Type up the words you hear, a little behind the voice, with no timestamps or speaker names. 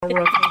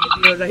camera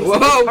from the other day.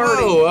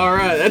 Whoa! All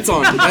right, that's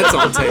on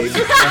tape.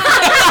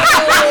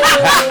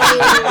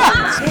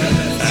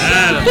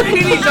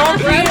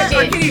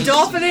 Can you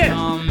dolphin it?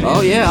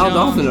 Oh yeah, I'll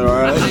dolphin it. All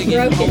right.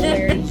 Broken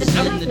there.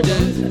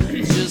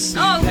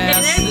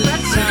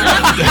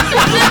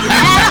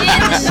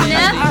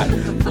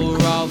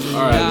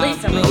 All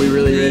right. Are we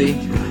really ready?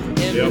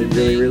 Yep.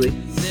 Really.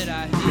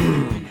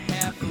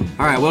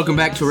 All right. Welcome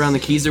back to Around the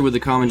Keyser with the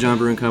Common John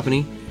Brewing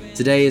Company.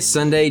 Today is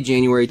Sunday,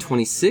 January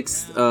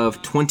 26th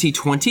of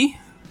 2020.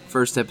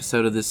 First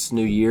episode of this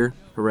new year.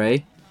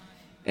 Hooray!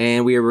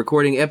 And we are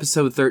recording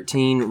episode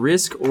 13,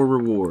 Risk or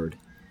Reward.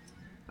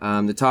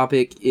 The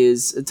topic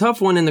is a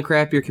tough one in the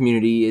craft beer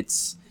community.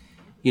 It's,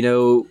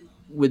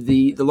 with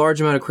the large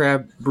amount of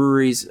craft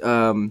breweries,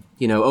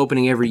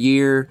 opening every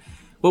year.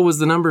 What was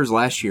the numbers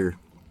last year?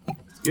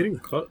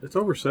 It's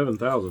over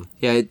 7,000.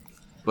 Yeah,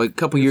 a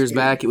couple years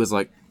back, it was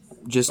like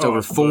just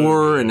over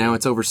 4, and now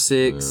it's over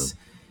 6.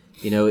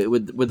 Yeah.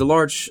 With the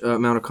large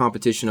amount of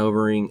competition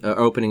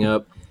opening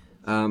up,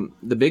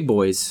 the big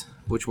boys,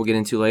 which we'll get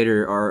into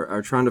later,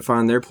 are trying to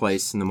find their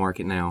place in the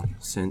market now,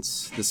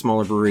 since the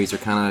smaller breweries are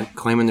kind of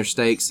claiming their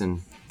stakes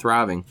and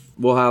thriving.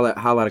 We'll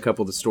highlight a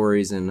couple of the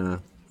stories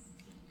and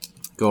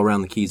go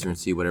around the Keyser and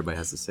see what everybody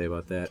has to say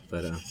about that.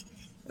 But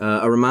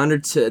a reminder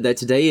that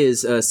today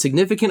is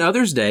Significant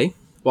Others Day.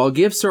 While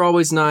gifts are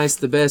always nice,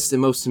 the best and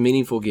most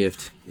meaningful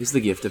gift is the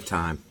gift of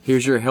time.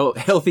 Here's your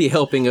healthy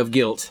helping of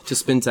guilt to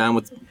spend time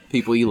with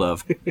people you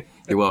love.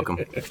 You're welcome.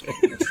 You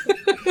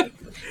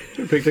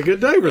picked a good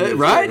day for this.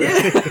 Right?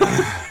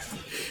 Yeah.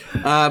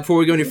 Before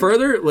we go any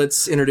further,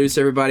 let's introduce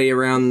everybody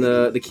around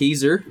the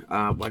Keyser.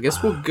 I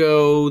guess we'll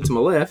go to my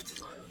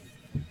left.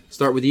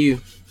 Start with you.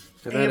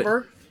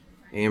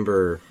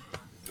 Amber.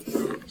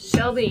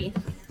 Shelby.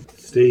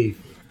 Steve.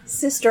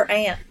 Sister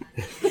Aunt.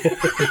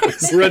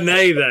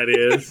 Renee, that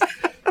is.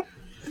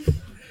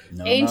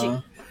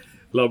 Angie.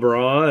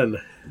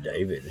 LeBron.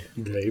 David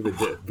Barry.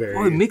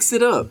 Oh, mix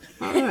it up.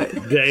 All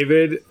right.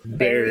 David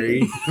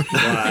Barry.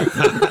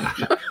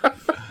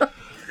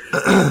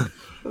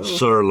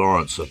 Sir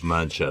Lawrence of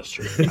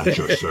Manchester at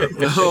your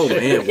service. Oh,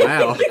 man,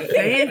 wow.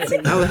 Fancy.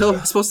 How the hell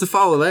am I supposed to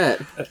follow that?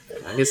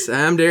 I guess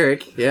I'm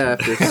Derek. Yeah,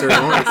 after Sir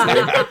Lawrence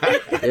there.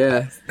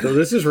 Yeah. So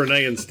this is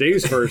Renee and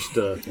Steve's first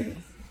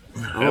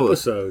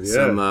episode. Yeah.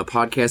 Some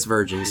podcast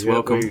virgins.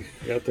 Welcome. We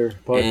got their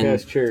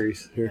podcast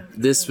cherries here.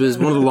 This was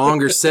one of the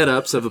longer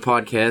setups of a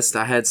podcast.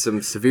 I had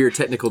some severe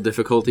technical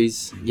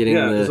difficulties getting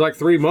it was like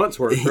 3 months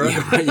worth,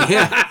 right?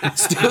 Yeah.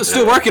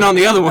 Still working on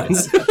the other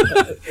ones.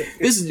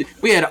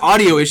 We had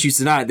audio issues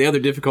tonight. The other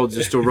difficulties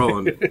are still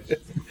rolling.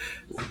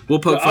 We'll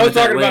poke fun I was at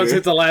that talking about later.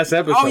 since the last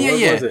episode. Oh, yeah, What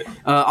yeah. was it?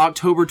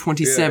 October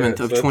 27th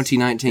of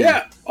 2019.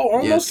 Yeah. Oh,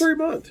 almost Yes. 3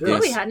 months. Yeah. Yes.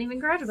 Chloe hadn't even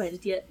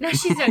graduated yet. Now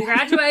she's done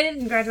graduated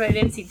and graduated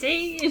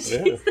NCT. And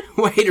Yeah.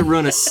 Way to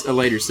run a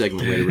later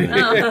segment. Way to run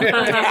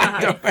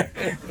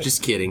it.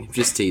 Just kidding.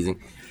 Just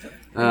teasing.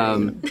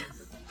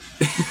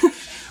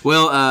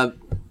 Well,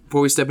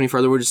 before we step any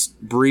further, we'll just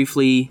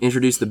briefly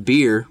introduce the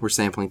beer we're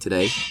sampling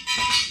today.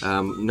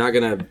 Not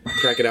going to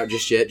crack it out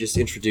just yet. Just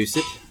introduce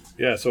it.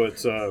 Yeah, so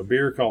it's a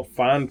beer called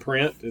Fine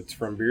Print. It's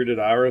from Bearded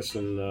Iris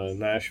in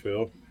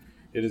Nashville.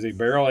 It is a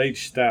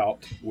barrel-aged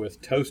stout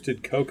with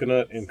toasted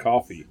coconut and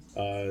coffee.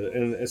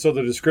 And so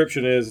the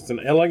description is, it's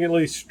an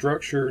elegantly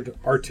structured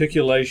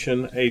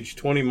articulation aged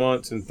 20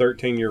 months in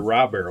 13-year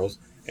rye barrels.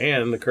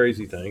 And the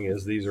crazy thing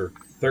is these are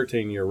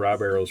 13-year rye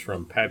barrels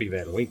from Pappy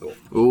Van Winkle.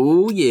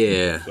 Oh,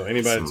 yeah. So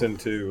anybody that's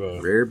into...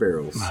 Rare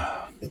barrels.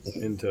 I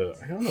don't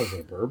know if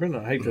it's bourbon.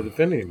 I hate to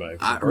defend anybody.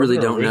 I really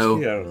don't know.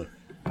 I don't know.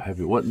 Have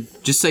you what?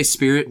 Just say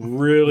spirit.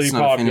 Really It's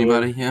not popular.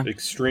 anybody, yeah.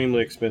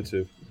 Extremely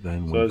expensive.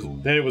 Van So Winkle.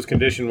 then it was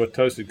conditioned with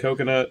toasted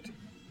coconut,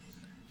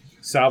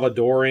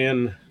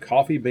 Salvadorian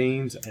coffee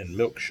beans, and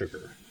milk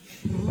sugar.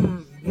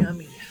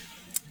 Yummy.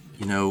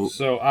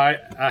 So I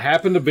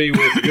happened to be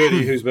with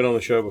Goody, who's been on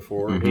the show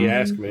before, and he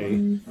asked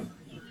me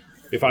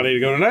if I need to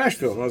go to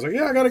Nashville. And I was like,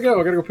 yeah, I got to go.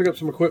 I got to go pick up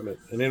some equipment.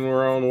 And then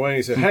we're on the way.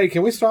 He said, hey,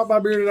 can we stop by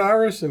Bearded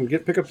Iris and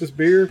pick up this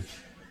beer?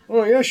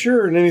 Oh, yeah,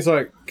 sure. And then he's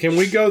like, can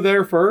we go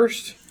there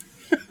first?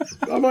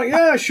 I'm like,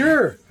 yeah,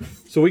 sure.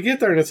 So we get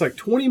there, and it's like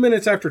 20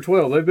 minutes after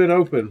 12. They've been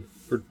open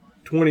for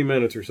 20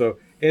 minutes or so.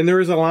 And there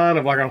is a line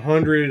of like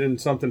 100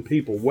 and something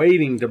people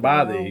waiting to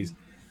buy these.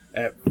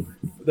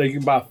 They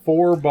can buy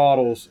 4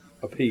 bottles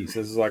a piece.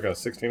 This is like a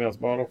 16-ounce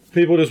bottle.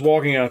 People just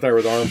walking out there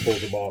with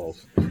armfuls of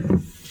bottles.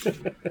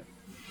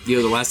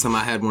 The last time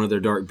I had one of their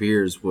dark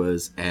beers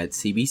was at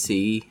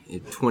CBC in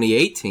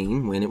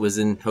 2018 when it was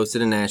hosted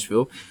in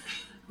Nashville.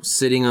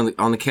 Sitting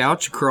on the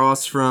couch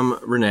across from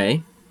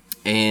Renee,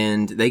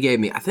 and they gave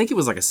me, I think it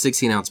was like a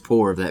 16-ounce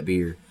pour of that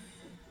beer.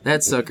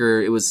 That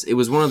sucker, it was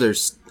one of their,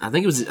 I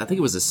think it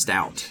was a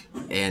stout,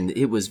 and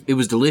it was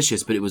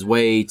delicious, but it was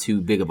way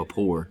too big of a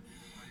pour.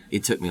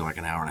 It took me like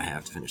an hour and a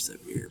half to finish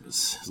that beer. It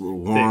was a little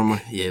warm.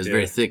 Thick. Yeah, it was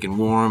very thick and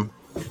warm.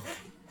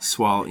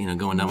 Swallow,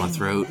 going down my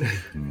throat.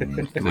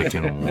 Can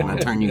I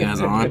turn you guys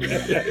on?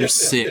 You're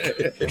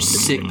sick. You're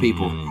sick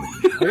people.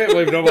 I can't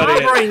believe nobody My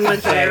brain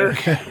went there.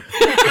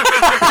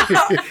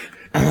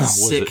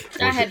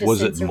 Sick. I had to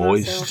Was it censor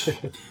moist?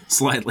 myself.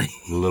 Slightly.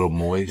 A little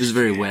moist. It was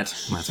very wet.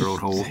 My throat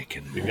hole.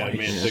 You got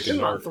me in thick and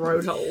dark.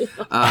 Throat hole.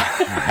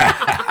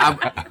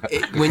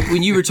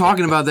 When you were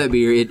talking about that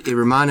beer, it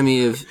reminded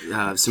me of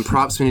some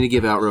props we need to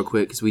give out real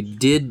quick because we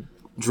did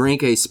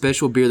drink a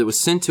special beer that was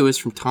sent to us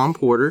from Tom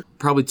Porter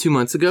probably 2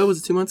 months ago. Was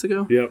it 2 months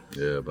ago? Yep.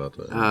 Yeah, about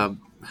that.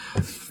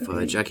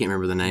 Fudge, I can't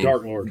remember the name.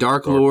 Dark Lord.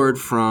 Dark Lord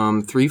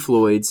from Three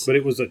Floyds. But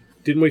it was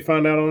didn't we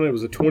find out on it? It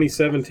was a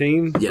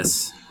 2017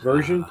 Yes,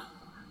 version?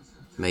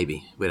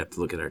 maybe we'd have to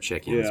look at our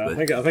check-ins. Yeah,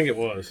 but I think it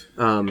was.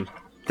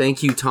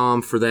 thank you,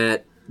 Tom, for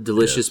that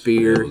delicious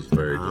beer. It was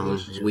very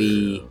delicious.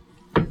 We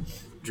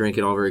drank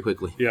it all very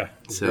quickly. Yeah.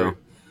 it was So,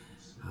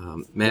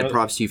 great. mad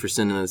props to you for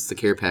sending us the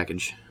care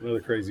package. Another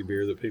crazy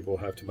beer that people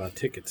have to buy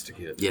tickets to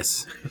get.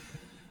 Yes,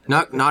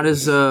 not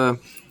as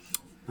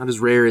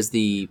rare as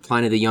the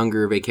Pliny the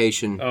Younger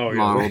vacation Oh, yeah.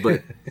 model,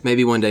 but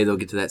maybe one day they'll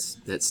get to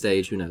that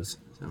stage. Who knows?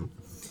 So,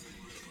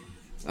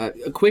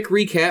 a quick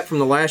recap from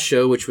the last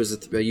show, which was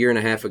a year and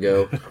a half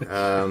ago.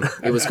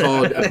 It was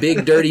called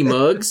Big Dirty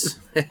Mugs.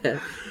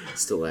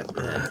 Still laughing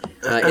at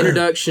that.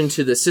 Introduction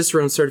to the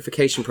Cicerone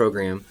Certification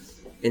Program.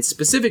 And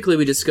specifically,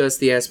 we discussed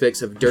the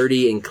aspects of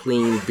dirty and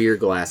clean beer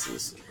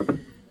glasses.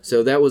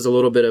 So that was a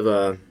little bit of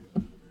a...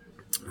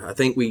 I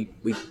think we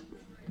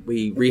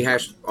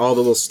rehashed all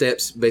the little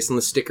steps based on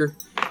the sticker.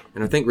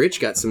 And I think Rich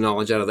got some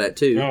knowledge out of that,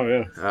 too. Oh,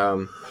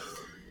 yeah.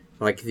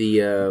 Like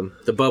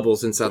the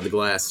bubbles inside the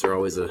glass are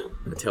always a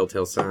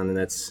telltale sign, and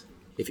that's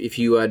if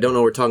you don't know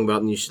what we're talking about,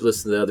 then you should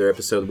listen to the other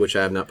episode, which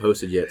I have not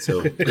posted yet.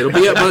 So it'll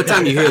be up by the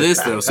time you hear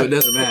this, though, so it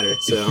doesn't matter.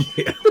 So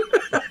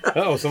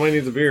Oh, somebody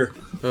needs a beer.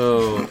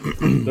 oh,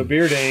 The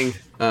beer dang.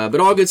 but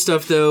all good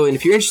stuff though. And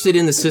if you're interested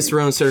in the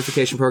Cicerone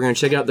certification program,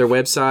 check out their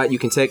website. You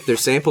can take their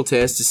sample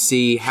test to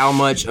see how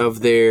much of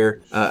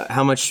their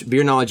how much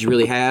beer knowledge you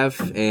really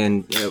have,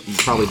 and you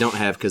probably don't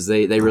have because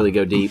they really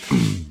go deep.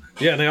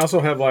 Yeah, and they also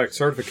have like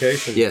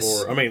certifications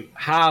Yes. for,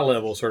 high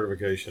level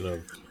certification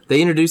of, They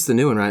introduced the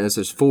new one, right?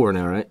 There's 4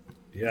 now, right?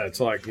 yeah, it's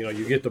like,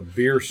 you get the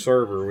beer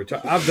server, which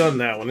I've done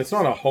that one. It's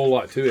not a whole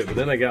lot to it, but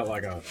then they got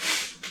like a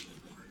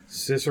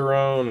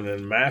Cicerone and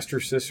then Master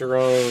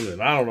Cicerone,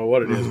 and I don't know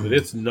what it is, but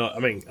it's not,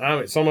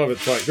 some of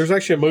it's like, there's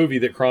actually a movie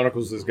that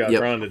chronicles this guy Yep.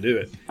 trying to do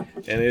it,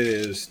 and it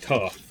is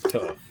tough.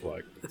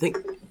 Like, I think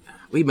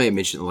we may have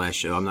mentioned it in the last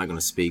show. I'm not going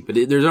to speak, but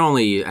there's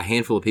only a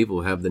handful of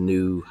people who have the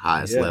new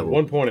highest yeah, level. at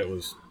one point it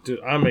was,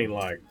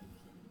 like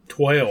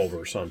 12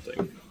 or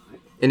something.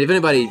 And if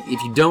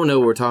you don't know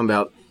what we're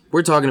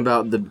talking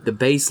about the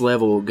base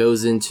level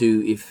goes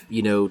into, if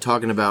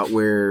talking about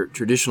where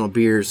traditional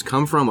beers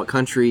come from, what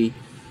country,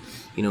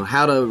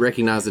 how to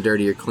recognize the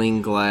dirty or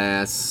clean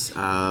glass,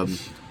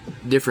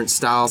 different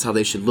styles, how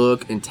they should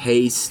look and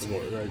taste.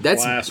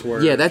 That's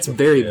glassware. Yeah, that's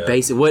very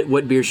basic.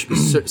 What beer should be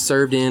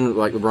served in,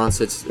 like LeBron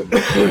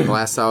said,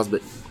 glass styles.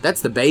 But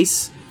that's the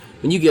base.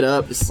 When you get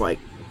up, it's like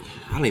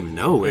I don't even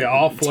know. Yeah,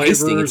 all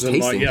flavors and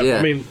tasting, like,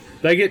 yeah.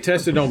 they get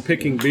tested on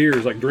picking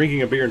beers, like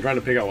drinking a beer and trying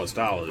to pick out what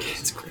style it is.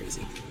 It's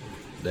crazy.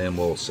 Damn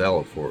well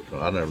salad fork.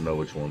 I never know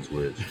which one's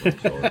which. I'm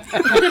sorry.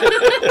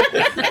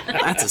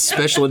 That's a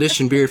special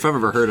edition beer if I've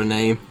ever heard a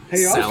name. Hey,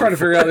 I was Salad trying to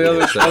figure out the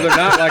other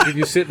night, like if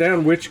you sit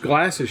down, which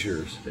glass is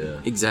yours? Yeah.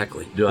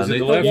 Exactly. Do I Is it need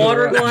the left or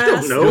Water the right?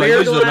 glass, Do I beer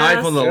use the glass.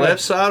 knife on the Yeah.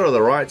 left side or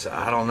the right side?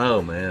 I don't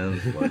know,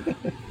 man.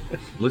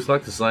 Looks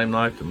like the same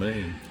knife to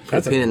me.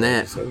 Put a pin in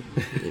that. So,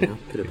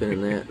 Put a pin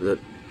in that. The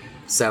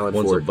salad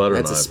One's fork. a butter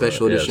That's knife. a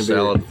special right? edition yeah,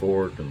 salad beer.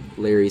 fork and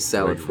Larry's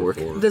salad regular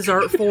fork.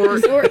 Dessert fork.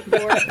 Resort for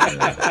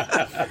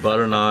it.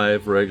 butter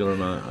knife, regular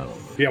knife. I don't know.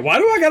 yeah, why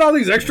do I got all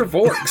these extra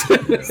forks?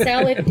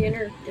 Salad,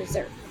 dinner,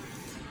 dessert.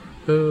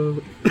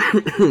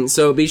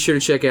 So be sure to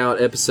check out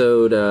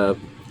episode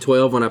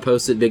 12 when I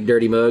posted Big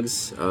Dirty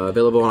Mugs.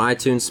 Available on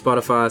iTunes,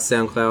 Spotify,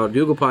 SoundCloud,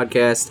 Google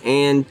Podcast,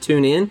 and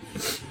TuneIn.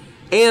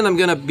 And I'm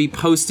going to be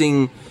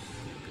posting,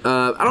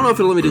 I don't know if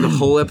it'll let me do the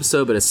whole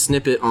episode, but a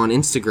snippet on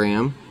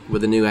Instagram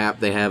with a new app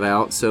they have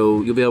out.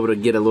 So you'll be able to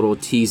get a little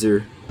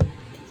teaser.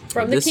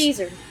 From the This-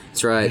 teaser.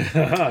 That's right. Teaser.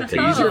 Oh, that's a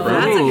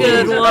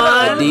good A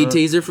one. D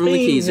teaser from the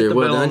Hit teaser. the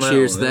Well bell on done. that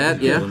Cheers one. to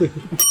that. Yeah.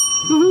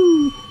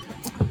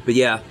 But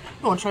yeah,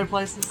 I want to try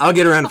places. I'll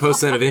get around to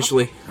posting that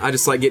eventually. I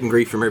just like getting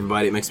grief from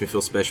everybody. It makes me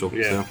feel special.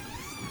 Yeah.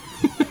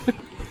 So.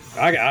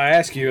 I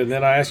ask you, and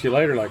then I ask you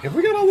later, like, have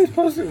we got all these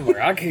posted? I'm like,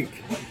 I can't.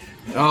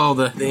 Oh,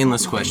 the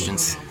endless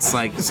questions. It's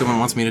like someone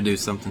wants me to do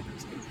something.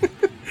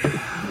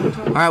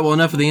 All right, well,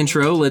 enough of the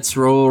intro. Let's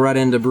roll right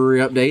into brewery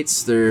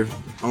updates. There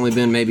only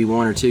been maybe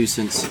 1 or 2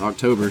 since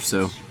October,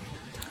 so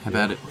how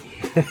about it?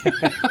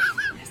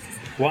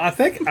 Well, I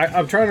think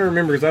I'm trying to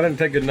remember because I didn't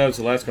take good notes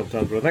the last couple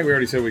times, but I think we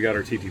already said we got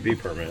our TTP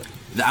permit.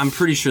 I'm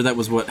pretty sure that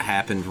was what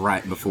happened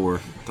right before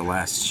the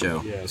last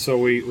show. Yeah, so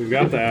we've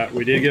got that.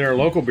 We did get our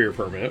local beer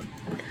permit.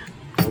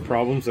 No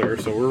problems there.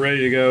 So we're ready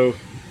to go.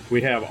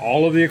 We have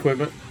all of the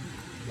equipment,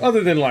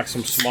 other than like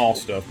some small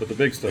stuff, but the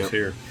big stuff's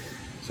here.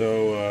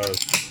 So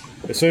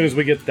as soon as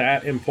we get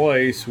that in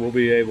place, we'll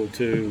be able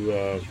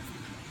to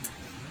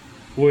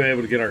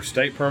get our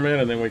state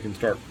permit, and then we can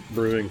start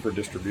brewing for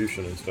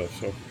distribution and stuff.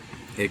 So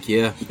Heck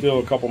yeah. Still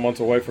a couple months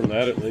away from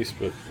that at least,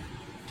 but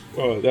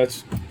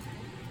that's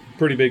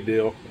pretty big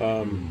deal.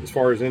 As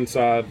far as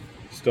inside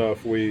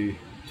stuff,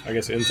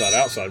 inside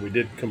outside, we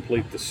did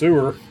complete the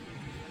sewer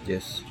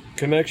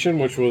connection,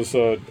 which was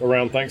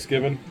around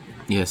Thanksgiving.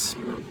 Yes.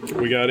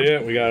 We got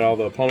it. We got all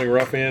the plumbing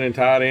rough in and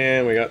tied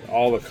in. We got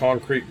all the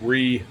concrete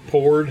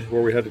re-poured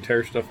where we had to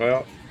tear stuff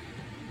out.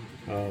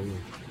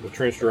 The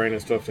trench drain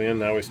and stuff's in.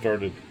 Now we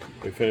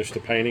finished the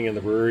painting in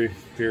the brewery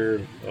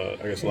here,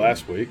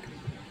 last week.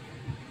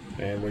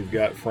 And we've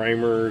got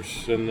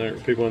framers in there,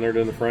 people in there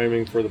doing the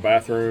framing for the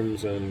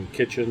bathrooms and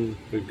kitchen.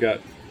 We've got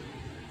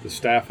the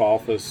staff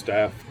office,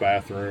 staff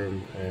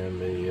bathroom, and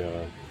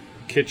the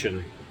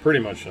kitchen pretty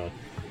much done.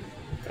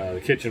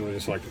 The kitchen, we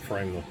just like to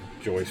frame the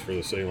joist for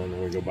the ceiling,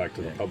 and we go back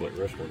to the public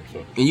restroom.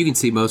 So, and you can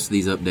see most of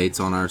these updates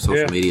on our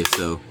social media,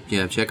 so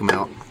yeah, check them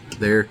out.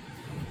 They're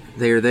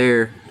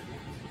there.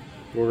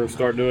 We're going to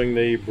start doing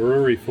the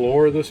brewery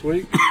floor this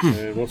week,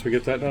 and once we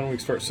get that done, we can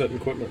start setting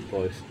equipment in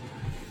place.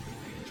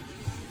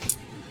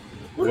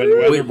 When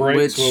weather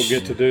breaks, we'll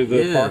get to do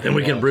the parking And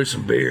we can lot. brew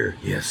some beer.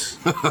 Yes.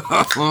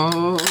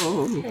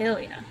 Oh. Hell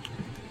yeah.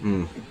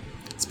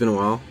 It's been a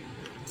while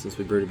since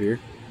we brewed a beer.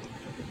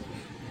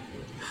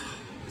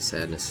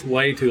 Sadness.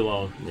 Way too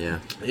long. Yeah.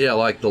 Yeah,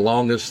 like the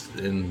longest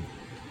in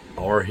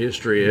our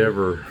history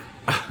ever.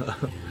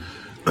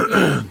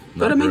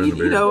 But I mean,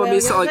 you know, Well, I mean,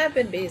 it's y'all like, have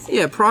been busy.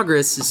 yeah,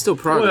 progress is still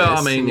progress. Well,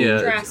 I mean, yeah,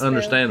 Dry it's spell.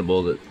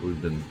 understandable that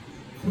we've been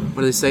What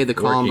do they say? The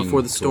calm working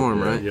before the storm,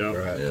 toward right?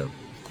 that. Yeah. Yeah.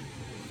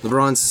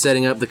 LeBron's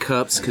setting up the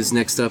cups because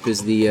next up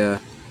is the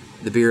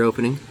beer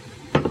opening.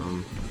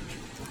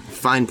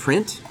 Fine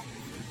print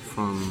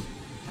from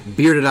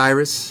Bearded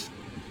Iris.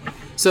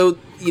 So,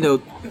 you know,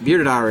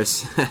 Bearded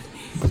Iris,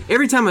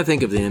 every time I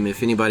think of them,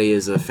 if anybody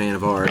is a fan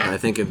of art, I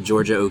think of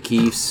Georgia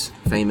O'Keeffe's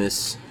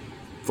famous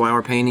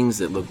flower paintings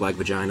that look like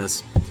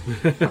vaginas.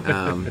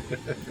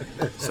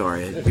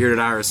 Sorry, Bearded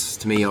Iris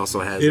to me also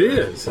has. It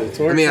is. It's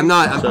I mean, I'm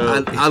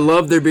not. I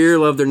love their beer,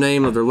 love their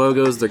name, love their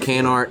logos, their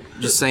can art.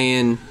 Just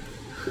saying.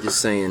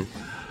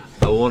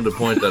 I wanted to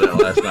point that out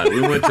last night.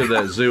 We went to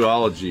that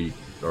zoology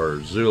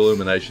or zoo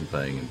illumination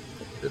thing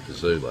at the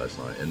zoo last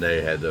night, and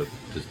they had this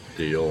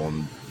deal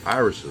on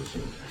irises.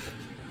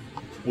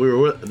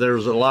 There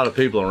was a lot of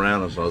people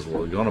around us. I was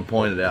going to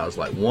point it out. It's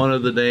like one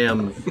of the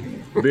damn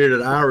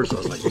bearded iris. I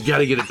was like, you got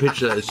to get a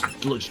picture of that.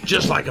 It looks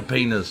just like a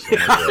penis.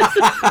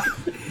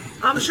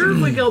 I'm sure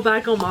if we go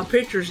back on my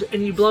pictures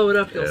and you blow it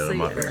up, you'll Yeah, see I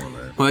might be it. on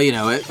that. Well, you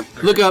know,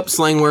 look up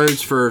slang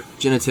words for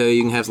genitalia.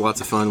 You can have lots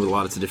of fun with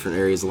lots of different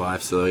areas of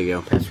life. So there you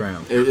go. That's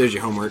round. There's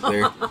your homework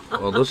there.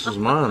 Well, this is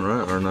mine,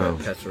 right? Or no?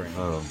 That's round.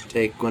 Oh,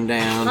 Take one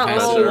down, Not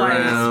pass it always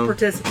around.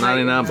 participate.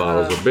 99 in,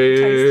 bottles of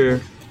beer.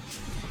 tasting.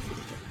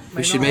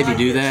 We should maybe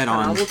do that I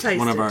on will taste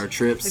one of it. our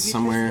trips Have you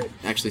somewhere.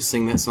 tasted Actually,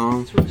 sing that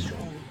song It's really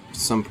strong. at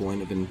some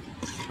point. I've been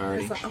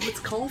already. It's like, oh, it's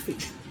coffee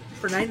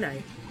for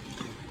Nene.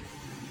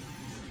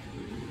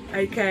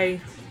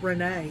 A.K.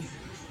 Renee.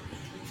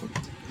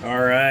 All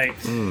right.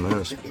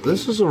 Nice.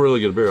 This is a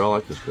really good beer. I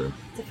like this beer.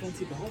 It's a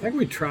fancy ball. I think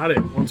we tried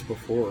it once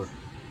before.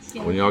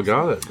 When y'all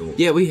got it.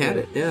 Yeah, we had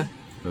it. Yeah.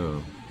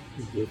 Oh.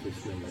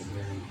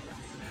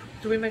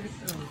 Do we make it?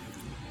 Oh.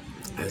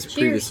 As Cheers.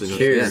 previously.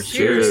 Cheers. Yeah.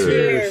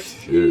 Cheers.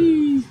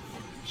 Cheers.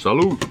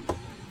 Salute.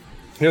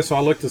 Yeah, so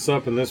I looked this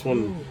up, and this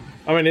one,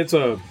 I mean, it's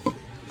a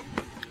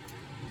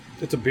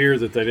beer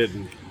that they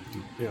didn't,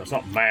 you know, it's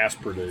not mass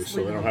produced,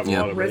 so they don't have a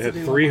Yeah. lot of it. It had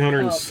Residue.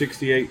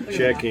 368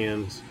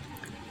 check-ins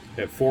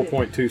at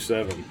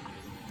 4.27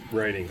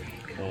 rating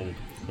on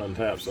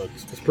Untapped, so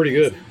it's pretty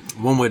good.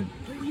 One would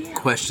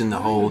question the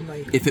whole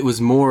if it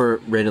was more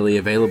readily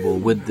available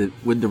would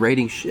the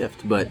rating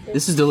shift, but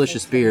this is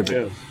delicious beer, but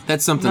Yeah.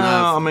 that's something No,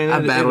 I've I mean,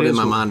 I've it battled in is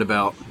my what- mind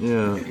about.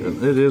 Yeah, it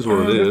is what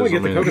it Definitely is.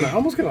 get the coconut. I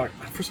almost get like,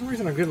 for some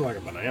reason, I'm getting like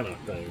a banana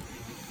thing.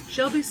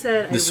 Shelby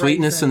said The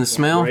sweetness and the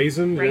smell.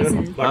 Raisin? Raisin.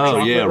 Yeah. Like Oh,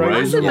 chocolate yeah, I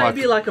raisin. said like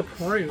maybe like a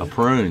prune. a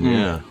prune,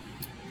 yeah.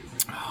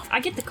 I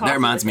get the coffee. That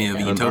reminds me of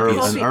with it, An though.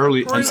 Utopia.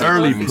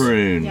 early Prune.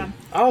 prune. Yeah.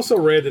 I also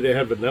read that it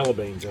had vanilla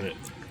beans in it.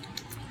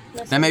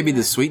 That may be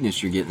the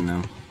sweetness you're getting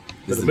though.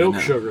 But Is the the milk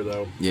vanilla. sugar,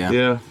 though. Yeah.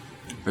 Yeah,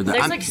 Or the,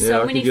 There's I'm- like Yeah, I so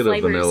could many get a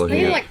flavors. vanilla Maybe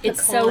here. like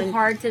it's so Pecan.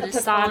 hard to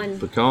decide.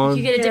 pecan.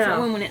 You get a different Yeah.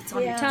 one when it's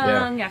on your Yeah.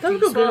 tongue after Those you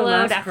go good on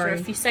swallowed, ice after a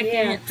cream. few seconds.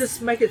 Yeah.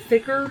 Just make it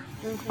thicker.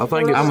 I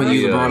think it's I'm with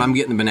you, the, LeBron. I'm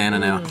getting the banana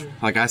now.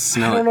 Like I I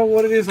smell don't it. know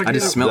what it is. I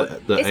just smell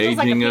it. the It smells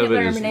like a aging peanut of it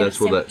butter is banana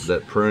that's where that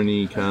sandwich.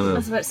 pruny kind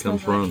That's what it of smells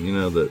comes from. like. You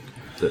know that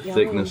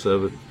thickness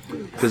of it,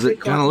 because it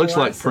kind of looks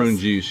like prune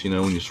juice. You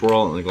know when you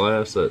swirl it in the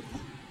glass, that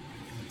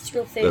It's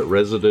real thick. that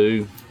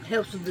residue.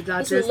 Helps with the the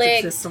digestive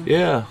legs. system.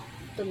 Yeah,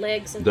 The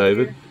legs. And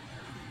David.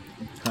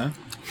 Huh?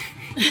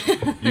 Do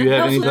you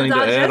have Helps with anything the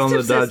to add on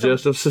the digestive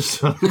digestive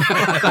system?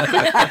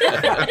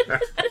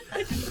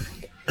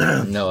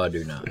 No, I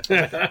do not.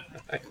 Very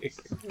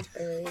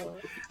well.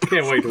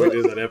 Can't wait till we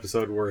do that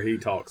episode where he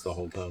talks the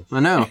whole time. I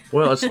know.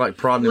 Well, it's like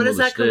prodding When him is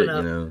with a that coming stick. You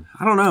up? know.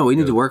 I don't know. We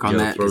need to work on You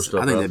gotta that. throw 'Cause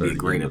stuff I think out that'd be there a to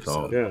great get him to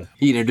talk. episode. Yeah.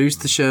 He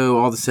introduced the show,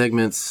 all the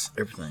segments.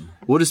 Everything.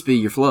 We'll just be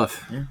your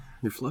fluff. Yeah.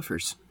 Your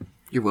fluffers.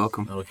 You're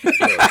welcome. I'll let you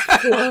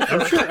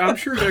go. I'm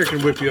sure Derek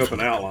can whip you up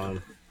an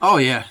outline. Oh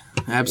yeah,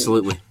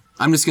 absolutely.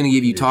 I'm just going to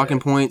give you talking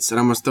points, and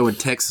I'm going to throw in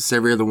Texas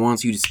every other one,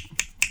 so you just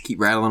keep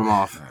rattling them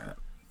off.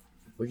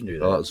 We can do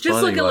that. It's Just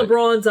funny, look at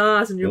LeBron's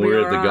eyes and you'll when be we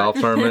all were at the right. golf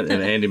tournament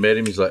and Andy met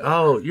him, he's like,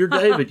 "Oh, you're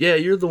David. Yeah,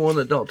 you're the one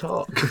that don't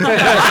talk."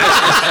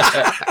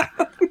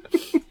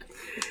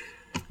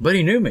 But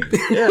he knew me.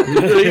 Yeah,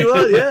 he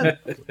was. Yeah.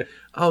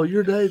 Oh,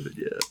 you're David.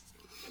 Yeah.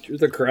 You're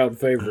the crowd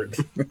favorite.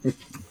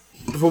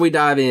 Before we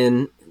dive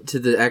in to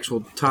the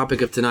actual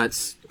topic of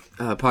tonight's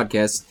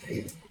podcast,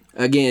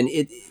 again,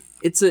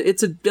 it's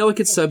a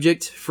delicate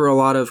subject for a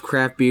lot of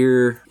craft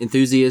beer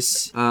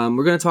enthusiasts.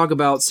 We're going to talk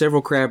about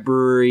several craft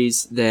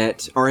breweries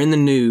that are in the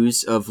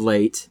news of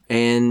late,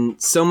 and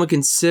some would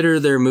consider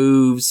their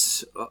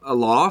moves a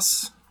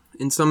loss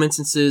in some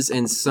instances,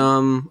 and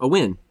some a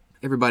win.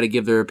 Everybody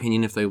give their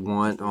opinion if they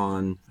want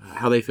on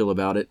how they feel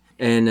about it.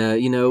 And,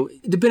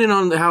 depending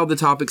on how the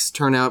topics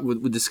turn out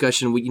with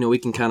discussion, we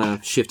can kind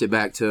of shift it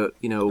back to,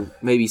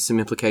 maybe some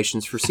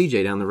implications for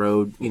CJ down the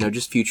road,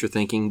 just future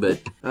thinking.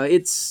 But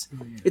it's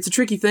a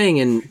tricky thing.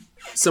 And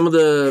some of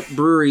the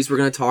breweries we're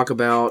going to talk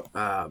about,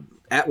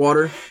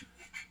 Atwater,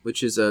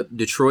 which is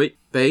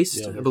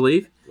Detroit-based, I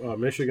believe.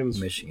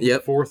 Michigan's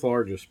Yep. fourth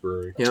largest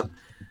brewery. Yep.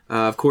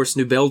 Of course,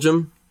 New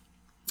Belgium.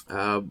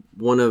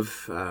 One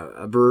of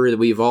a brewery that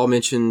we've all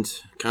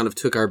mentioned kind of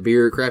took our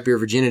craft beer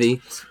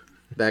virginity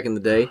back in the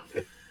day.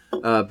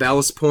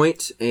 Ballast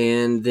Point,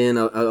 and then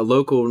a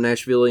local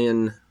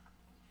Nashvilleian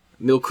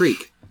Mill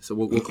Creek. So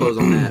we'll close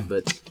on that,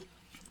 but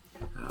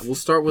we'll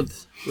start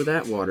with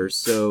Atwater.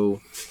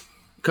 So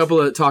a couple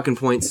of talking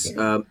points.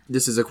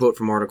 This is a quote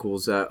from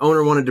articles.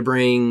 Owner wanted to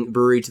bring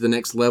brewery to the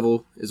next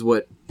level is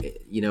what,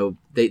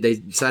 they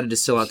decided to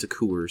sell out to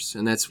Coors,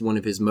 and that's one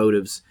of his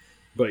motives.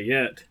 But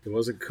yet, it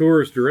wasn't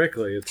Coors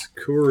directly. It's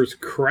Coors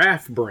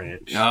Craft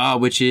branch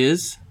Which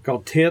is?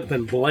 called 10th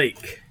and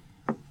Blake.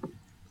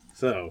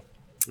 So,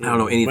 I don't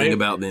know anything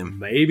about them.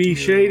 Maybe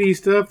shady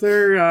stuff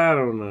there. I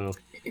don't know.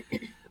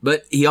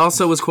 But he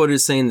also was quoted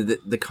as saying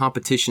that the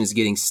competition is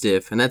getting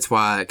stiff, and that's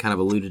why I kind of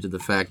alluded to the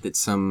fact that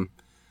some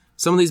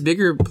of these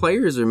bigger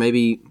players are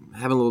maybe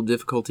having a little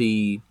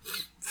difficulty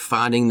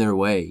finding their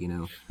way,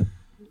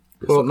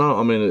 Well, no,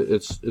 I mean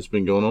it's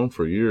been going on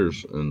for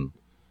years, and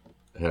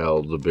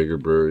how the bigger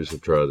breweries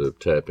have tried to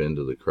tap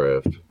into the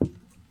craft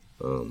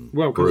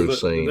brew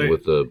scene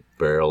with the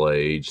barrel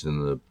aged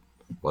and the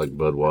like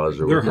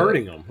Budweiser. They're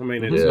hurting them. I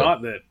mean, it's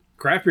not that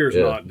craft beer is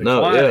not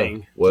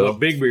declining. Well, but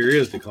big beer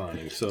is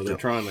declining, so they're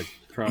trying to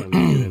get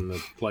in to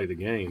play the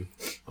game.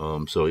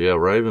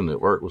 Raven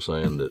at work was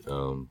saying that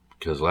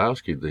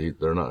Kozlowski,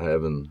 they're not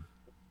having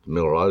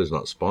Miller Lite is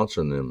not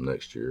sponsoring them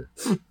next year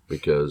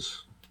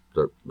because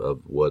of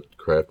what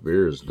craft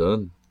beer has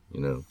done.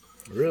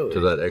 Really? To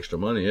that extra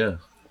money, yeah.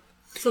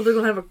 So they're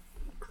going to have a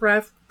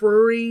craft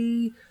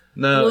brewery.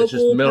 No, it's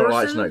just Miller person?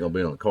 Lite's not going to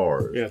be on the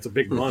card. Yeah, it's a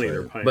big money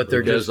they're paying. But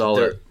they're Because just all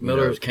they're- that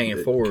Miller's can't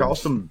afford. It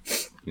cost them,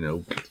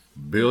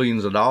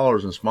 billions of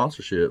dollars in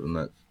sponsorship, and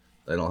that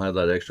they don't have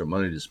that extra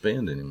money to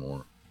spend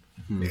anymore.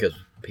 because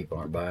people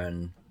aren't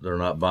buying. They're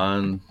not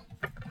buying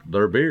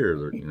their beer.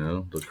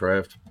 The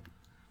craft.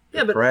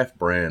 Yeah, but Craft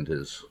brand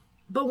is.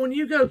 But when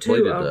you go to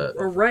completed that.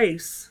 a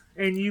race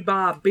and you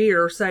buy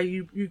beer, say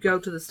you go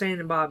to the stand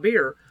and buy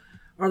beer,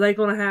 are they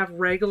going to have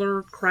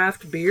regular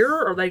craft beer?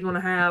 Or are they going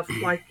to have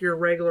like your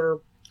regular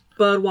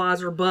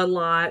Budweiser, Bud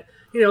Light?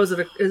 Is it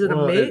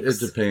a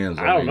mix? It depends.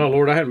 I don't know,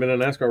 Lord. I haven't been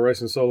in a NASCAR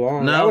race in so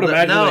long. No, I would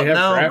imagine they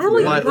have craft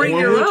Normally beer. you bring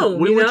when your we went to- own,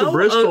 we went to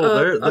Bristol.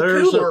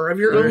 a cooler of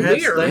your own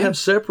beer. They have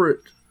separate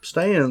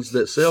stands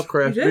that sell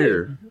craft You do.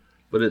 beer,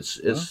 but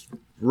it's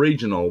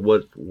regional.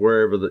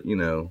 Wherever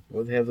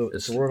Well, they have the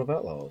It's- World of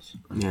Outlaws.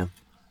 Yeah.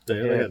 They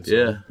had some.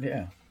 yeah.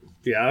 Yeah.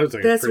 Yeah, I was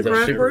like That's pretty some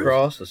much craft brew?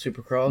 Supercross, the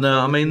Supercross. No,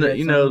 I mean They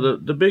had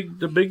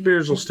the big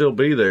beers will still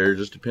be there,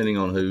 just depending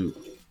on who.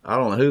 I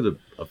don't know who the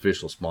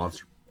official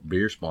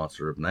beer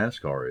sponsor of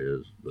NASCAR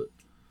is, but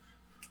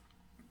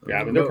Yeah,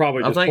 I mean they're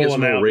probably I just think it's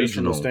pulling more out just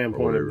from regional the or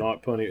standpoint of whatever.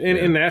 not putting. And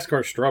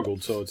NASCAR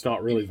struggled, so it's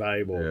not really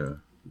valuable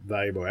yeah.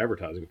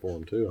 advertising for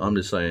them too. I'm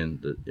just saying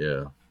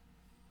that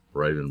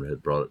Raven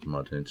had brought it to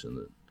my attention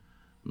that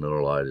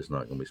Miller Lite is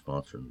not going to be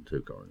sponsoring the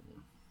 2-car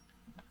anymore,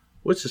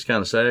 which is kind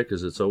of sad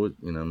because it's always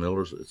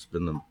Miller's. It's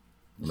been the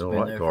Miller been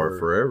Lite there car for-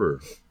 forever.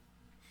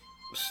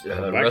 Back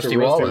to Rusty Rusty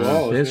Wallace.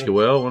 Wallace. Penske,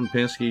 well, when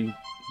Penske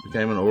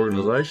became an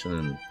organization,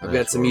 and I've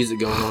got some music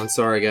going on.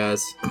 Sorry,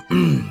 guys.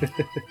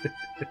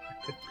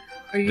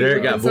 Are you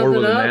Derek got looking bored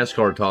with the something up?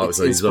 NASCAR talk, It's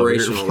so he's over here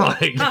inspirational.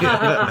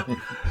 like,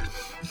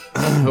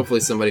 Hopefully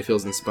somebody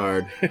feels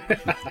inspired.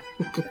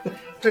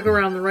 To go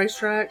around the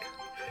racetrack.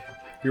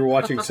 You're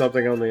watching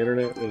something on the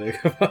internet. And they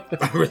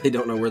I really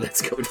don't know where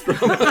that's coming from.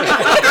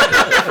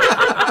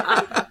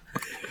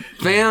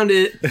 Found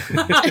it.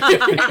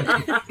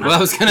 Well, I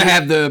was going to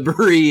have the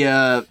brewery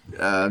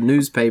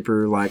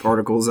newspaper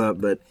articles up,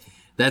 but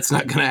that's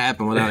not going to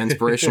happen without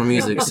inspirational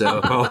music, so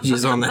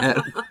apologies on that.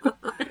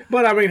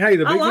 But I mean, hey,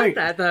 the I big like thing.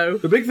 that though.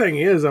 The big thing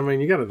is, I mean,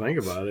 you got to think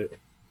about it.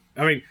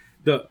 I mean,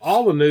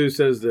 all the news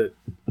says that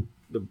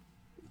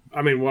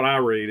what I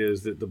read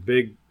is that the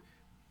big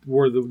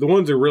where the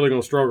ones that are really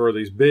going to struggle are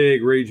these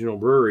big regional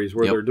breweries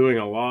where Yep. they're doing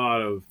a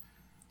lot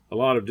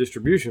of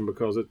distribution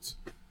because it's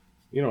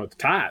it's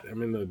tight. I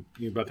mean,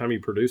 by the time you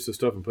produce the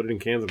stuff and put it in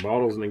cans and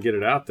bottles and then get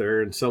it out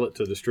there and sell it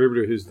to a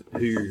distributor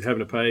who you're having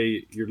to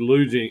pay, you're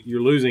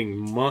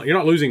losing money. You're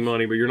not losing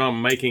money, but you're not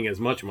making as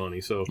much money.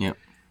 So Yep.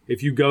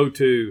 if you go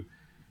to,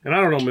 and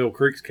I don't know Mill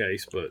Creek's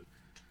case, but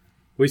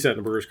we sat in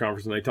a brewers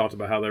conference and they talked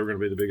about how they were going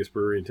to be the biggest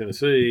brewery in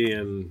Tennessee,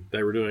 and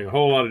they were doing a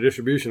whole lot of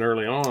distribution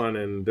early on,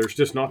 and there's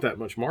just not that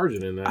much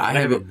margin in that.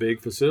 They have a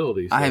big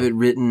facility. So. I have it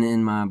written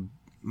in my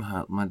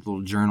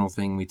little journal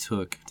thing we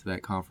took to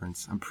that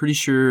conference. I'm pretty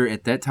sure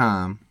at that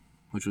time,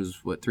 which was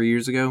 3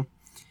 years ago,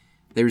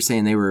 they were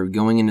saying they were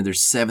going into their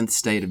 7th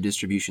state of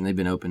distribution. They've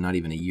been open not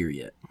even a year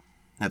yet.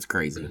 That's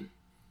crazy.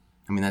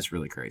 I mean, that's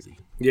really crazy.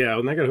 Yeah,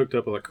 and they got hooked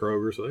up with like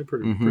Kroger, so they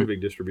pretty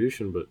big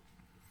distribution. But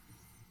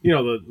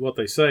what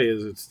they say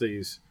is it's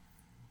these,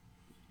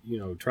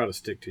 try to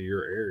stick to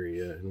your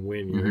area and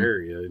win your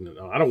area. And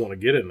I don't want to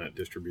get in that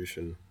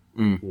distribution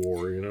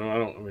war. I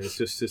don't. I mean,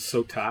 it's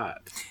so tight.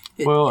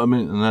 Well, I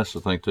mean, and that's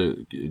the thing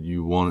too.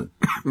 You want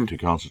it to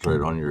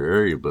concentrate on your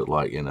area, but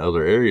like in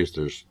other areas,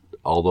 there's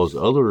all those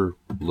other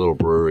little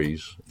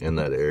breweries in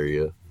that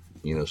area.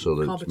 So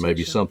there's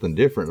maybe something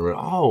different.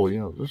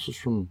 Oh, this is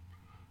from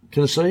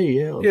Tennessee.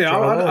 Yeah,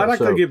 I'd like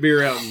to get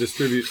beer out and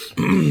distribute.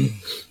 To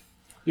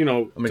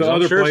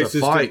other places. There's a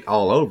fight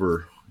all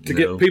over. To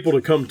get people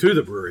to come to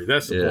the brewery.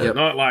 That's the point.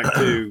 Not like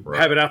to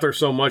have it out there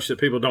so much that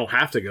people don't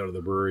have to go to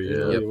the brewery.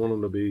 You want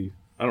them to be,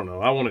 I don't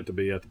know. I want it to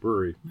be at the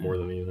brewery more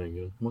than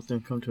anything. Want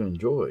them to come to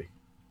enjoy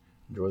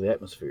the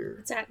atmosphere.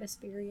 It's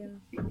atmosphere,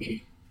 yeah.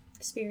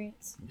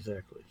 Experience.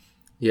 Exactly.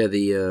 Yeah,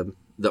 the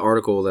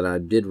article that I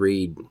did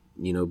read,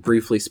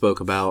 briefly spoke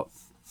about,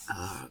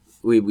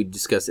 we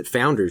discussed it,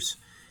 Founders.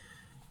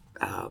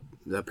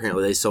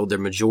 Apparently they sold their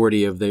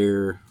majority of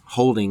their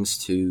holdings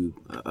to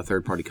a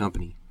third-party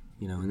company,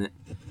 and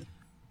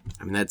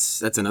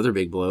that's another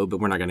big blow, but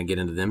we're not going to get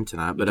into them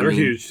tonight. But they're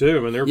huge too.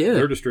 I mean,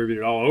 they're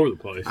distributed all over the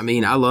place. I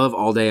mean, I love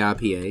All Day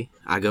IPA.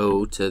 I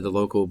go to the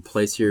local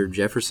place here,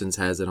 Jefferson's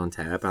has it on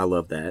tap. I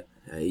love that.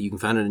 You can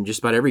find it in just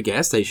about every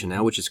gas station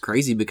now, which is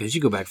crazy because you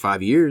go back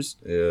 5 years.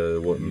 Yeah,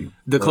 it wasn't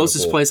the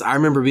closest place I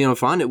remember being able to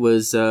find it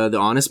was the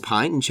Honest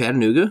Pint in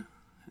Chattanooga.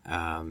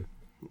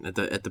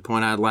 At the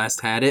point I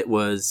last had it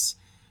was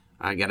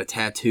I got a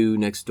tattoo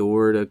next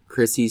door to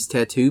Chrissy's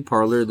tattoo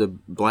parlor, the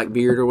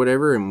Blackbeard or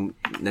whatever, and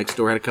next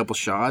door had a couple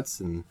shots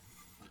and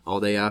All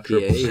Day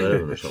IPA.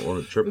 777 or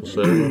something,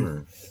 777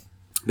 or...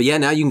 But yeah,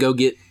 now you can go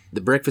get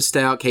the Breakfast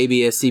Stout,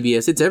 KBS,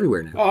 CBS. It's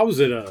everywhere now. Oh, I was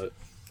at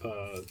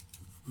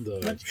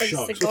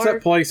what's that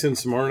place in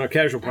Smyrna?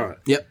 Casual Pint.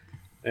 Yep.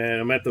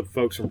 And I met the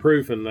folks from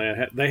Proof, and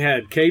they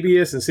had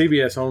KBS and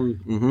CBS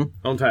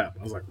on tap.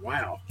 I was like,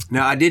 wow.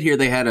 Now, I did hear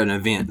they had an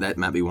event. That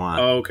might be why.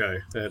 Oh, okay.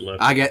 They had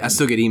left. I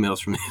still get emails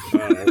from them. Oh,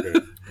 okay.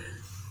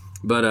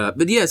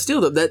 But yeah,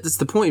 still, that's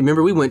the point.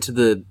 Remember, we went to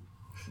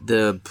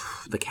the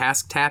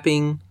cask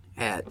tapping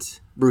at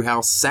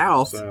Brewhouse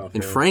South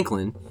in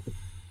Franklin,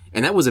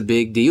 and that was a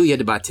big deal. You had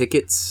to buy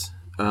tickets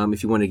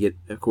if you wanted to get,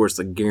 of course,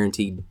 a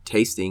guaranteed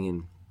tasting.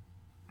 And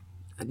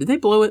did they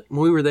blow it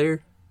when we were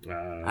there?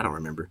 I don't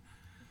remember.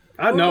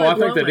 I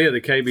think they did,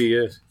 the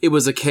KBS. It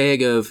was a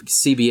keg of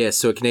CBS,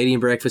 so a Canadian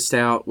Breakfast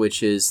Stout,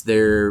 which is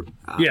their...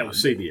 it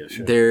was CBS.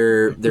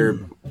 Sure.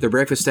 Their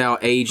breakfast stout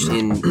aged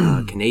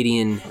in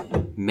Canadian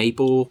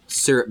maple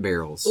syrup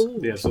barrels. Ooh.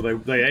 Yeah, so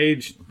they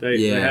aged...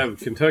 They have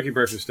Kentucky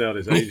Breakfast Stout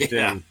is aged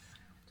in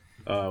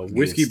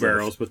whiskey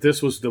barrels, but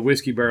this was the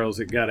whiskey barrels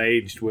that got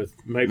aged with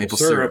maple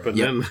syrup.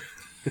 And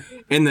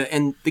then...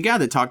 and the guy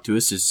that talked to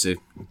us, just to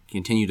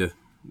continue to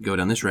go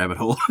down this rabbit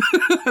hole,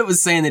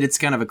 was saying that it's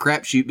kind of a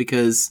crapshoot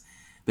because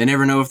they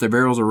never know if their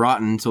barrels are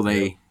rotten until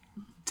they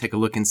take a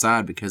look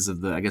inside because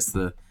of they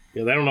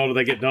don't know till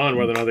they get done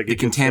whether or not they get the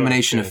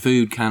contamination of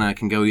food kind of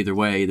can go either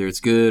way. Either it's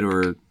good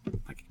or it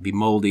can be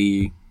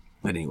moldy.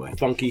 But anyway,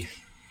 funky.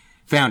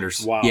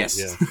 Founders, wow, yes,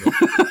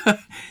 yeah.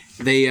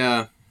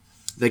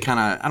 they kind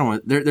of I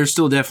don't know. They're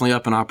still definitely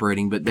up and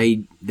operating, but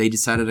they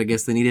decided I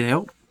guess they needed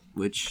help,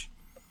 which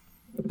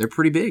they're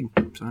pretty big,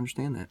 so I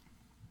understand that.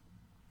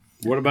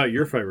 What about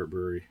your favorite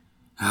brewery?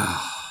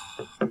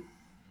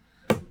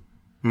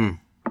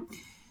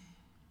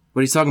 What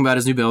he's talking about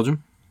is New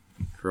Belgium,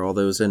 for all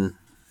those in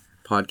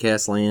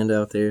podcast land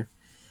out there.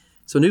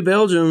 So New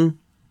Belgium,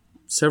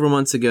 several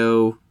months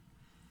ago,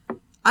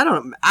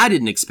 I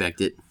didn't expect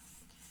it,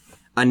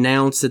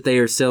 announced that they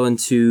are selling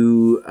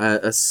to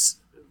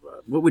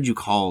what would you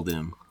call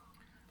them?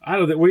 I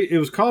don't know. It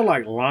was called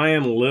like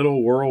Lion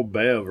Little World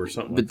Bev or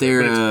something. But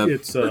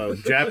it's a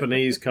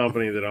Japanese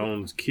company that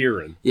owns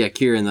Kirin. Yeah,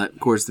 Kirin, of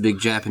course, the big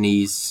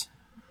Japanese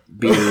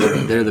beer.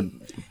 They're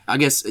I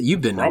guess you've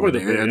been over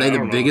there. Are they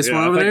the biggest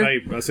one over there?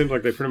 It seems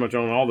like they pretty much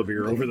own all the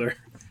beer over there.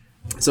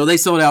 So they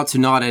sold out to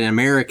not an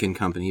American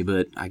company,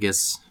 but I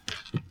guess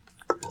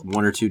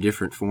one or two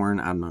different foreign.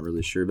 I'm not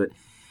really sure.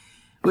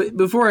 But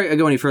before I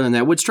go any further than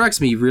that, what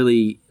strikes me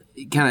really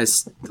kind of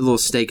a little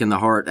stake in the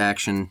heart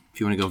action, if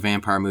you want to go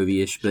vampire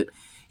movie-ish, but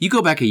you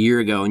go back a year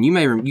ago, and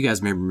you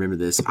guys may remember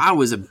this. I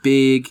was a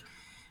big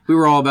we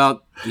were all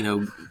about,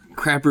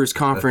 Craft Brewers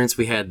Conference.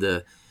 We had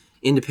the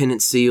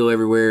independent seal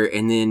everywhere,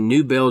 and then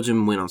New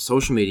Belgium went on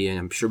social media, and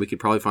I'm sure we could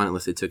probably find it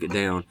unless they took it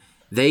down.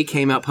 They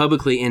came out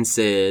publicly and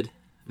said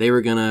they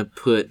were gonna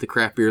put the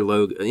craft beer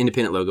logo,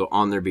 independent logo,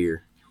 on their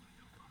beer,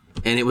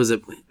 and it was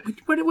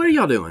what are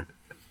y'all doing?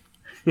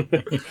 We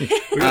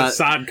got a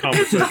side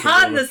conversation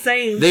behind the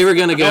scenes. They were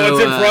gonna go. Oh,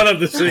 it's in front of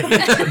the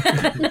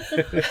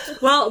scene.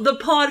 Well, the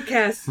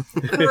podcast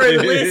crew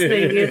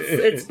listening,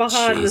 it's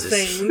behind the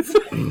scenes.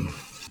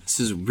 This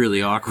is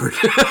really awkward.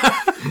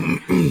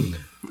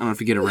 I don't know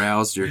if you get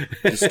aroused or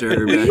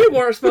disturbed. You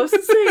weren't supposed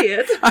to see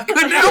it. I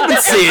couldn't help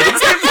but see it.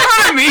 It's in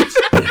front of me.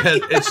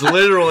 It's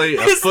literally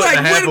a foot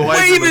and a half away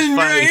from his waving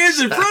your face. hands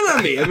in front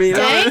of me. I mean,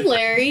 Dang,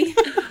 Larry.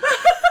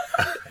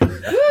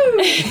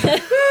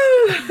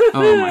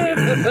 oh my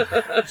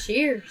God.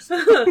 Cheers.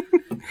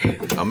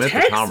 I meant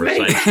the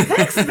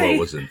conversation. What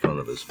was in front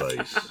of his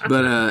face?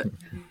 But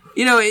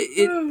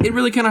it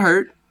really kind of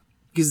hurt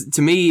because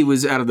to me it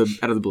was out of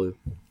the blue.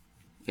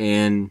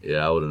 And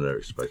yeah, I would have never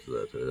expected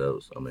that. That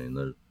was,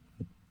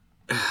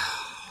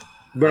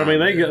 But I mean,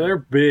 they're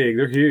big,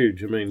 they're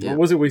huge. I mean, what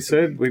was it we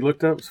said? We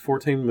looked up, it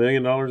was $14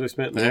 million they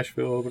spent in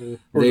Nashville opening.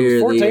 Or was it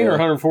 14 or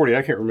 140?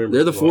 I can't remember.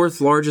 They're the fourth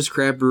largest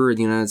craft brewer in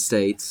the United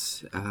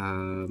States,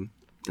 and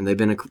they've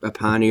been a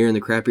pioneer in the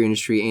craft beer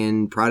industry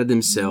and prided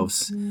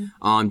themselves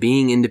on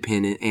being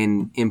independent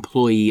and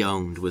employee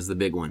owned was the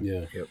big one.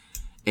 Yeah. Yep.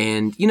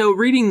 And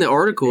reading the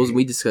articles,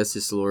 we discussed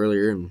this a little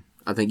earlier, and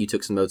I think you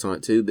took some notes on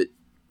it too. But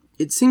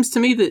it seems to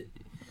me that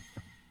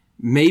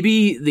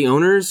maybe the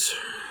owners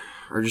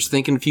are just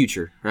thinking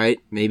future, right?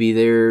 Maybe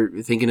they're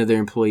thinking of their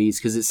employees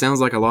because it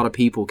sounds like a lot of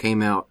people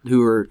came out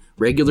who are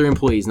regular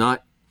employees,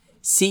 not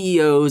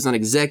CEOs, not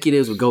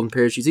executives with golden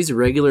parachutes. These are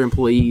regular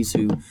employees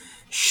who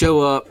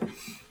show up,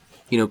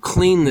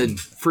 clean the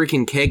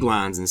freaking keg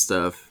lines and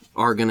stuff,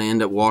 are going to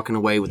end up walking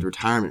away with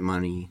retirement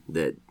money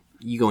that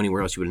you go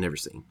anywhere else you would have never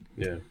seen.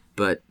 Yeah.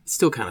 But it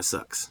still kind of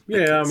sucks.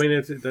 Yeah, I mean,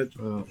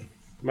 that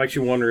makes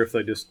you wonder if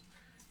it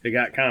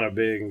got kind of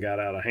big and got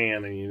out of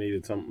hand and you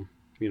needed something,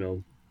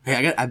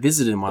 Hey, I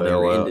visited them while they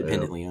were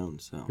independently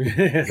owned. So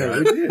yeah,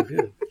 you did.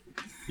 Yeah.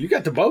 You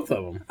got to both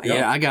of them.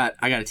 Yeah, I got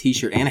a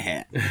T-shirt and a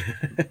hat.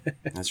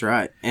 That's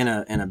right, and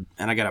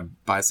I got a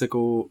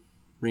bicycle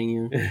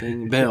ringer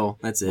thing, bell.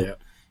 That's it.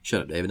 Yep.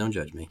 Shut up, David. Don't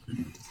judge me.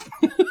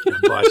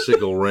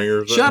 Bicycle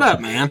ringer. Shut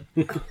up, man.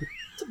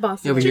 It's a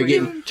bicycle. Over here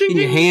getting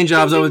your hand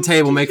jobs over the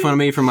table, make fun of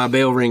me for my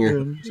bell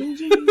ringer.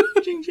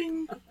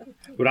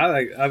 But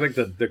I think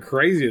the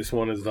craziest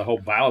one is the whole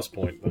Ballast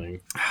Point thing.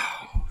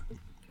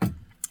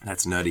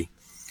 That's nutty.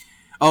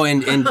 Oh,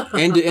 and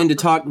to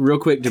talk real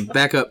quick to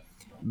back up,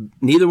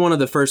 neither one of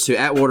the first two,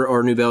 Atwater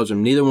or New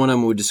Belgium, neither one of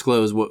them would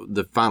disclose what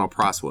the final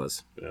price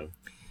was,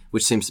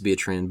 which seems to be a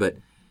trend. But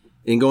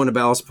in going to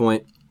Ballast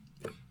Point,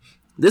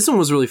 this one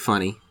was really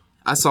funny.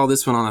 I saw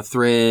this one on a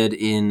thread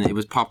it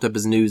was popped up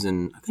as news,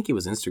 and I think it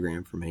was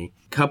Instagram for me.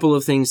 Couple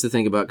of things to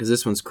think about because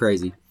this one's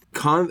crazy.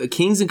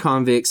 Kings and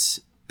Convicts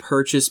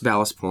purchased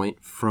Ballast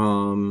Point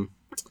from,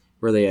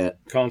 where are they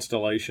at?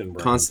 Constellation.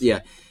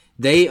 Yeah.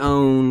 They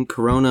own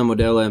Corona,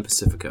 Modelo, and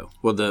Pacifico.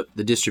 Well, the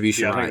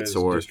distribution rights.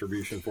 Or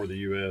distribution for the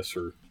U.S.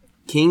 or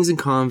Kings and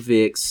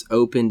Convicts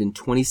opened in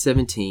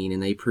 2017,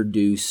 and they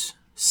produce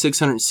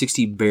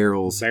 660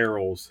 barrels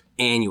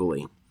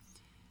annually.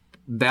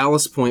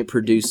 Ballast Point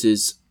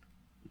produces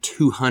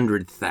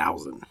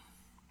 200,000.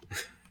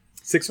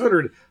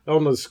 600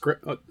 on the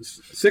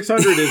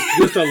 600 is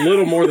just a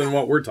little more than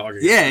what we're talking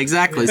about. Yeah,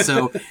 exactly.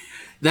 So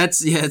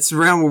it's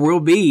around where we'll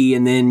be,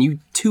 and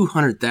then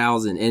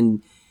 200,000.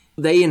 And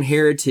they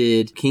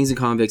inherited, Kings and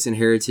Convicts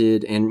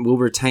inherited and will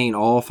retain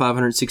all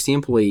 560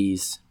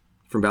 employees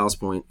from Ballast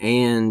Point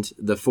and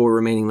the 4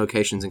 remaining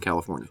locations in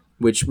California,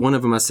 which one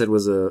of them I said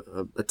was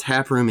a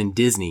tap room in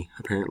Disney,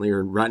 apparently,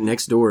 or right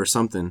next door or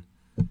something.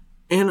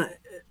 And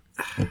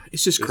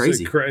it's just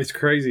crazy. It's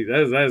crazy.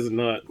 That is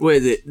nuts.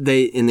 Wait,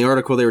 in the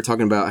article they were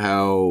talking about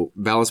how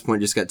Ballast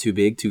Point just got too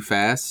big too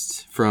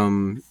fast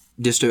from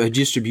a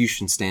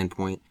distribution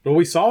standpoint. Well,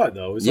 we saw it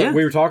though. It's like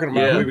we were talking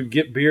about. We would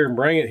get beer and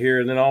bring it here,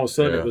 and then all of a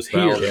sudden it was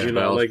here.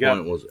 Ballast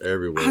Point was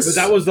everywhere. But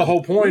that was the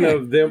whole point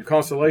of them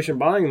Constellation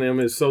buying them,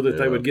 is so that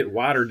they would get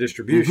wider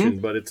distribution.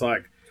 But it's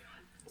like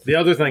the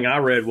other thing I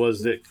read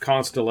was that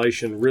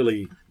Constellation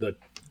really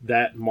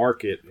that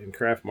market and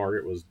craft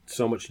market was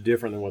so much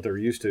different than what they were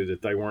used to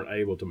that they weren't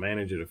able to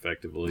manage it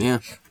effectively. Yeah.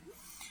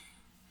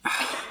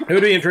 It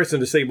would be interesting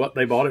to see what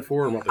they bought it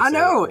for and what they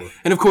sold it for.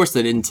 And of course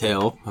they didn't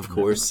tell, of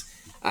course.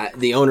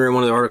 The owner in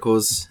one of the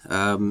articles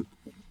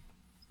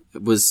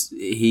was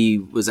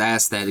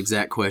asked that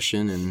exact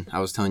question, and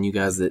I was telling you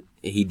guys that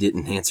he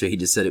didn't answer. He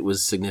just said it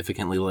was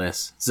significantly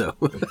less. So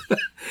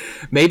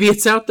maybe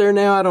it's out there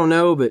now. I don't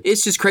know, but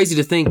it's just crazy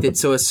to think that.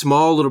 So a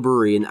small little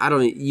brewery, and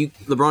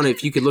LeBron,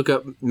 if you could look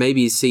up,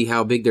 maybe see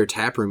how big their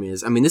tap room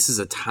is. I mean, this is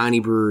a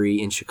tiny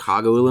brewery in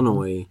Chicago,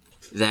 Illinois,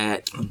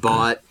 that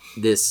bought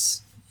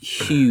this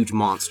huge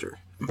monster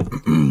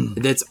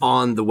that's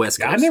on the West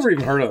Coast. I never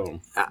even heard of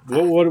them.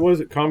 What was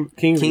it?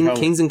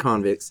 Kings and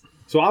Convicts.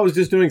 So I was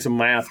just doing some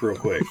math real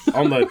quick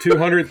on the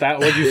 200,000.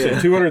 What'd you say?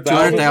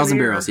 200,000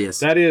 barrels. Yes.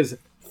 That is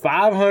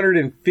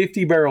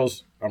 550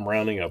 barrels. I'm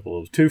rounding up a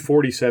little.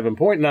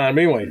 247.9.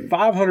 But anyway,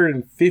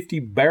 550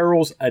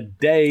 barrels a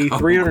day,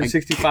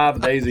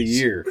 365 days a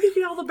year. Where do you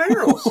get all the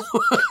barrels?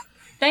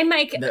 They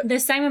make the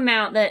same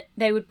amount that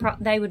they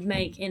would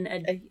make in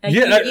a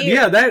year.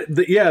 year.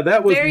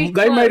 That was Very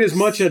they made as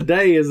close. much a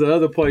day as the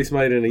other place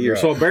made in a year.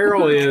 Right. So a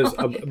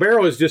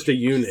barrel is just a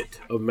unit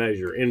of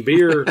measure in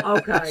beer.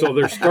 Okay. So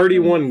there's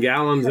 31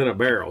 gallons in a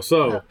barrel.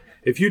 So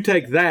if you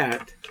take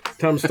that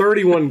times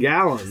 31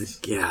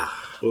 gallons, Yeah.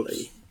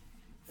 oops,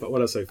 what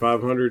did I say?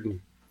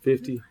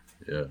 550.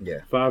 Yeah.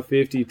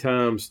 550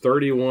 times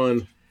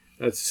 31.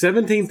 That's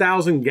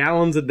 17,000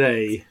 gallons a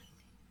day.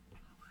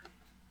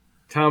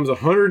 Times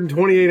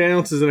 128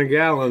 ounces in a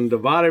gallon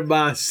divided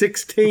by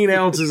 16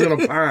 ounces in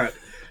a pint.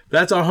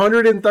 That's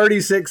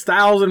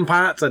 136,000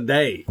 pints a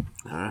day.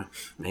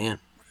 Man.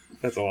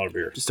 That's a lot of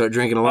beer. Just start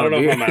drinking a I lot don't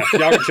of know beer. if my math.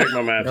 Y'all can check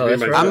my math. No,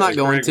 that's right. I'm not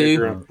going Correct me if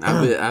you're to.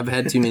 wrong. I've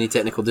had too many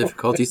technical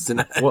difficulties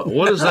tonight.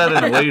 What is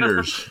that in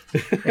liters?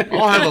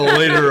 I'll have a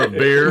liter of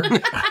beer.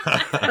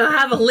 I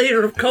have a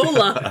liter of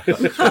cola.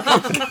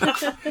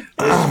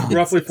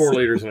 Roughly 4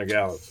 liters in a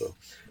gallon. So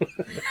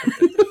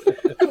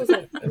Was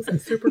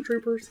that Super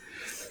Troopers?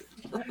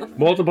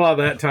 multiply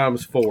that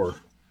times 4.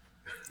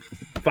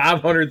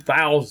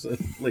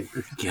 500,000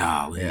 liters.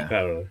 Golly. I don't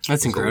know. That's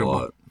That's a incredible.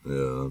 lot.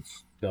 Yeah,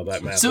 that's No,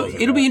 that math. So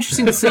wasn't it'll be right.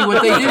 interesting to see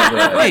what they do.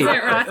 Hey,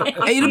 Right.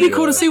 hey, it'll be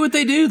cool to see what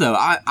they do, though.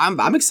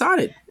 I'm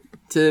excited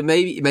to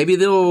maybe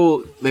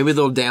they'll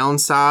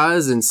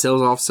downsize and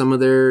sell off some of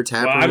their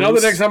tap Well, rooms. I know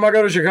the next time I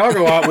go to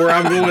Chicago, where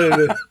I'm going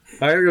to,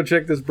 I gotta go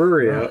check this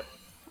brewery out.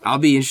 I'll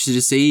be interested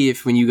to see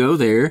if when you go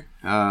there,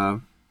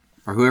 or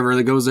whoever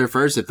that goes there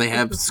first, if they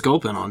have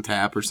Sculpin on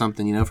tap or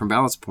something, from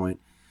Ballast Point.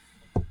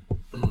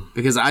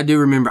 Because I do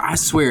remember, I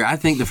swear, I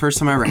think the first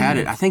time I ever had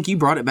it, I think you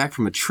brought it back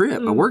from a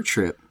trip, a work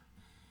trip.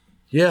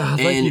 yeah. I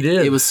think And you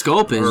did. it was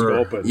Sculpin.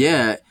 Sculpin.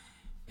 Yeah.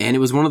 And it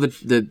was one of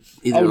the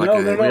either Oh, like no.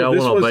 We all This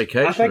went on was,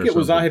 vacation I think or it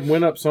was, I something. had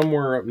went up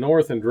somewhere up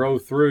north and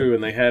drove through,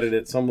 and they had it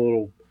at some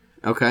little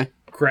Okay.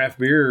 craft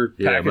beer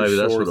Yeah, package maybe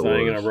that's store what it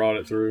thing, was. and I brought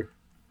it through.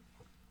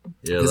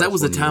 Yeah, Because that that's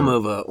was the when you time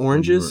went. of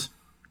oranges.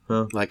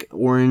 Huh? Like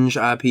orange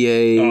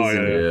IPAs. Oh,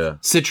 and yeah. Yeah.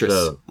 citrus.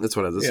 So- That's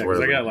what I was. Yeah, because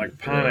I got like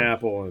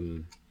pineapple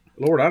and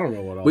Lord, I don't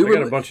know what else. We I were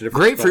got a bunch of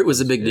different grapefruit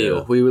was a flavors. big deal.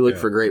 Yeah. We would look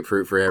Yeah. for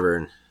grapefruit forever,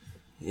 and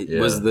it Yeah,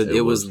 was the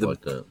it was the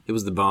like that. it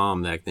was the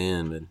bomb back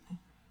then. But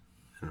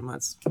I don't know,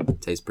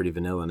 it tastes pretty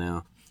vanilla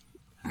now.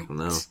 I don't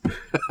know.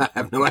 I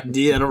have no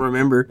idea. I don't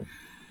remember.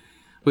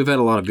 We've had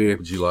a lot of beer.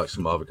 Would you like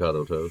some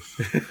avocado toast?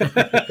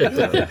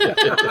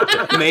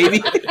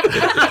 Maybe.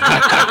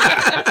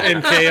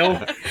 and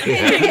kale.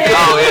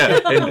 Oh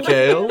yeah, and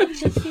kale.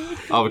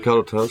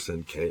 Avocado toast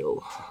and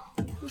kale.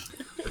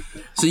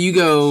 So you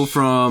go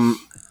from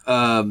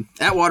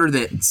Atwater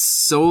that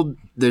sold.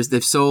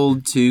 They've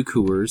sold to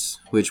Coors,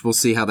 which we'll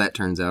see how that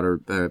turns out, or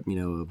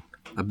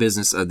a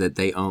business that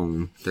they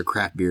own, their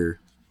craft beer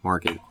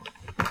market.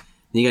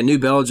 Then you got New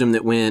Belgium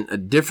that went a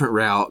different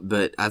route,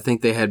 but I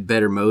think they had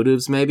better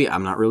motives. Maybe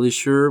I'm not really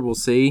sure. We'll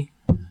see.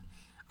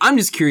 I'm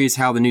just curious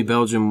how the New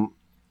Belgium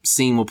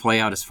scene will play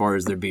out as far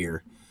as their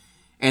beer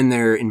and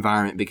their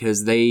environment,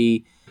 because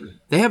they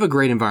have a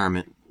great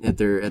environment at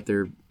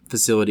their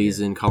facilities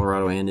in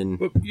Colorado and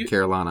in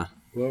Carolina.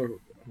 Well,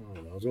 I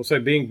don't know. I was going to say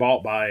being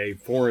bought by a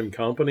foreign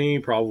company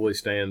probably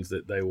stands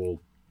that they will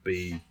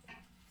be.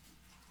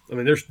 I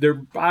mean,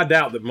 I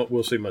doubt that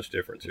we'll see much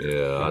difference here.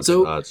 Yeah, I'd say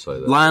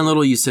that. Lion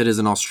Little, you said, is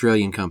an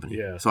Australian company.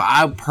 Yeah. So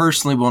I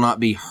personally will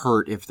not be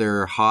hurt if there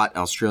are hot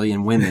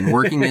Australian women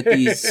working at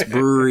these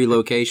brewery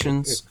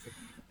locations.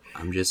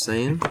 I'm just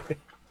saying.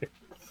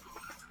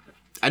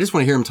 I just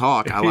want to hear them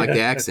talk. I like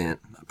the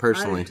accent,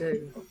 personally. I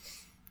do too.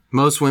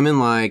 Most women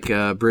like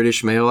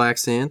British male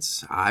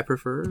accents. I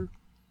prefer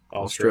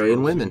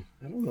Australian women.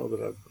 I don't know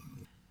that I've.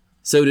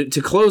 So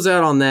to close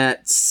out on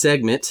that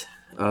segment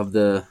of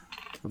the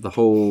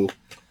whole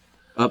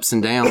ups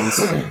and downs,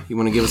 you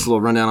want to give us a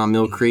little rundown on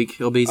Mill Creek,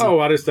 LBZ?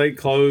 Oh, they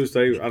closed.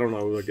 I don't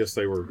know. I guess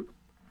they were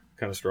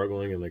kind of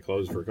struggling, and they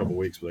closed for a couple of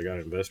weeks, but they got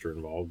an investor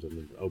involved and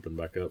then opened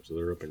back up, so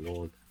they're up and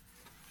going,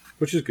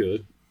 which is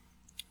good.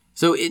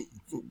 So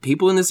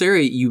people in this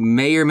area, you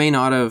may or may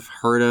not have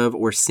heard of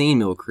or seen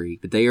Mill Creek,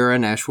 but they are a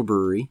Nashville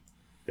brewery.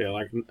 Yeah,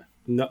 like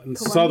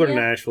southern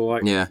Nashville.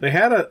 Like Yeah. they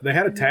had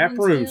a tap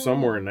room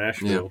somewhere in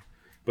Nashville, Yeah.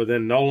 but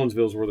then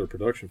Nolensville's where their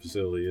production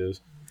facility is.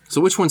 So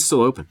which one's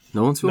still open?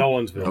 Nolensville?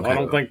 Nolensville. Okay. I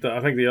don't think I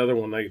think the other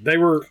one they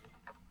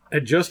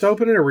had just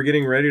opened it or were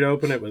getting ready to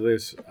open it, but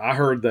I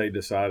heard they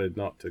decided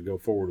not to go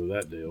forward with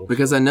that deal.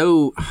 Because I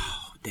know,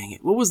 dang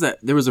it, what was that?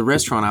 There was a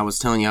restaurant I was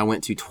telling you I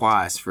went to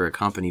twice for a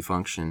company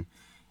function.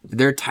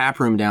 Their tap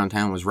room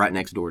downtown was right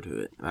next door to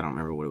it. I don't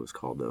remember what it was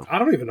called, though. I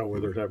don't even know where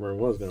their tap room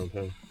was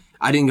downtown.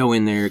 I didn't go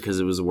in there because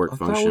it was a work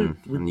function,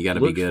 and you got to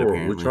be looked good, for it.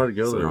 apparently. We tried to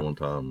go So- there one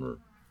time.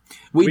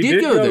 We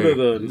did go to there,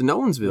 the the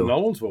Nolensville.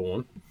 Nolensville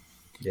one.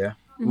 Yeah.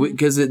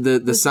 Because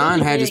the sign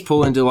had just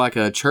pull into like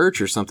a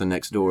church or something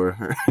next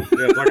door.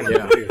 It's like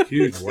a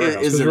huge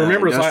warehouse. It's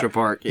remember, it's industrial like,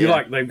 park. You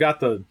like they've got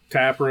the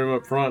tap room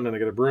up front, and then they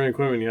got a brewing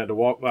equipment. And you had to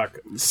walk like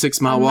 6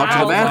 mile walk to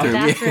the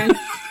bathroom.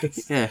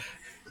 Yeah.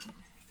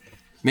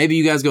 Maybe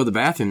you guys go to the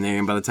bathroom there,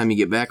 and by the time you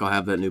get back, I'll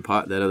have that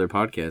that other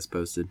podcast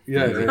posted.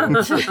 Yeah. Well,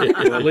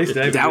 at least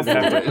David didn't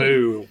have to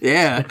poo.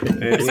 Yeah.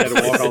 And he had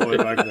to walk all the way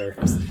back there.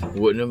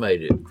 Wouldn't have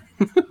made it.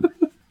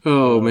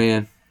 Oh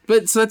man.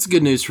 But so that's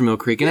good news for Mill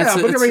Creek. And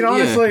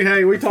honestly,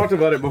 hey, we talked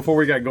about it before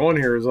we got going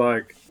here. It's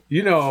like,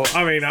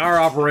 our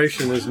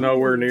operation is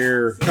nowhere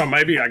near.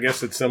 Maybe I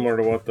guess it's similar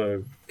to what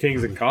the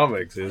Kings and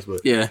Convicts is,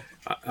 but yeah,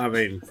 I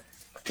mean,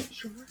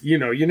 you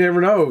never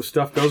know.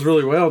 Stuff goes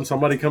really well, and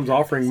somebody comes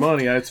offering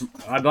money.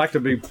 I'd like to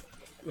be,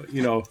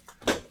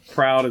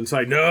 proud and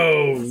say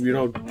no,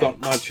 thump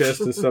my chest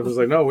and stuff and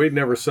say no, we'd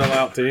never sell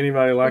out to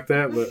anybody like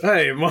that. But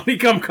hey, money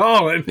come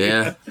calling.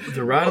 Yeah,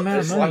 the right amount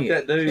of money.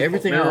 Like that dude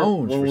everything I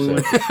own is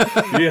for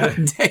sale. Yeah,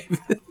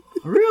 David.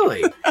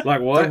 Really?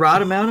 Like what? The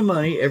right amount of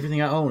money,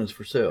 everything I own is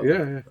for sale.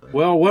 Yeah.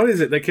 Well, what is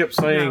it? They kept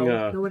saying.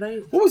 No, it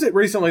ain't. What was it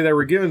recently? They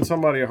were giving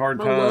somebody a hard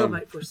My love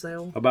time ain't for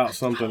sale. about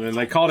something, and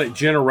they called it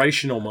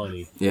generational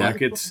money. Yeah.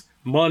 Like it's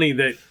money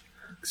that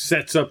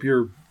sets up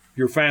your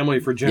family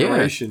for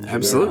generations. Yeah,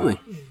 absolutely.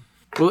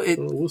 Well,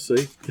 we'll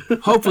see.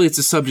 Hopefully, it's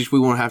a subject we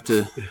won't have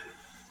to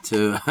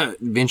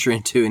venture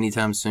into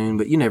anytime soon.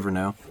 But you never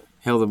know.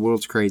 Hell, the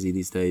world's crazy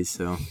these days.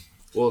 So.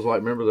 Well, it's like,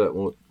 remember that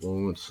when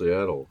we went to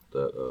Seattle,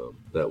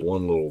 that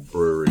one little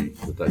brewery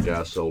that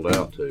guy sold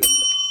out to.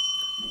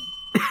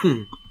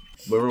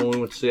 Remember when we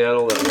went to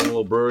Seattle, that one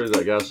little brewery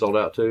that guy sold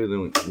out to?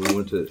 Then we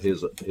went to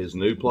his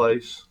new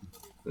place,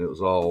 and it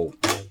was all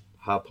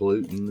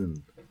highfalutin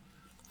and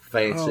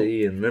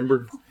fancy. And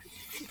remember?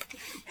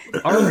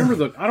 I remember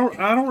that. I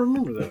don't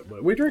remember that,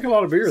 but we drank a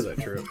lot of beer that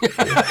trip.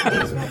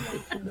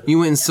 You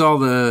went and saw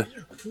the.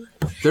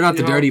 They're not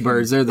the Dirty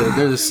Birds. They're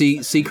the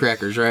sea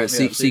crackers, right?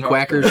 Sea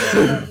quackers.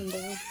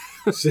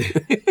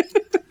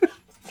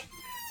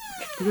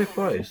 They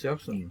play.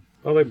 Selfson.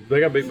 Oh, they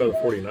got beat by the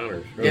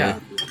 49ers. Right? Yeah.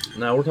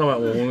 No, we're talking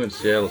about when we went to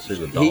Seattle to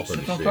see the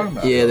Dolphins.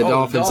 Yeah, the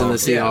Dolphins and the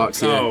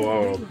Seahawks. Yeah.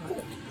 Oh.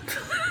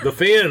 The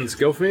Fins.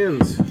 Go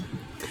Fins.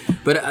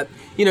 But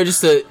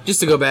just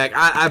to go back,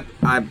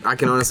 I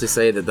can honestly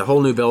say that the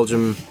whole New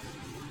Belgium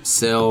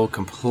sale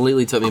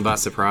completely took me by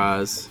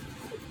surprise.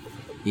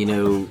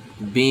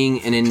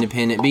 Being an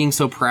independent, being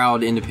so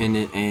proud,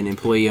 independent, and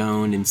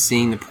employee-owned, and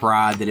seeing the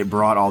pride that it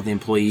brought all the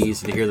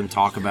employees to hear them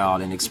talk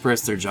about and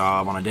express their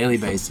job on a daily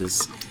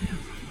basis.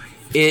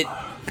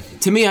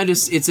 To me,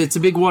 it's a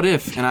big what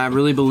if, and I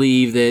really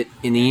believe that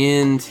in the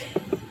end,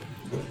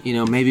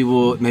 maybe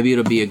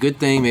it'll be a good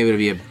thing,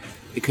 maybe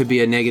it could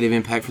be a negative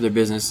impact for their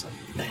business.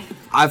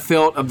 I've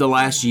felt of the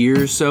last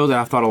year or so that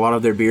I thought a lot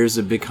of their beers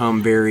have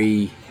become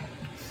very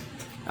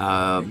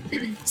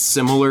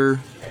similar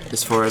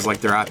as far as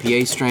like their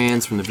IPA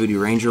strands from the Voodoo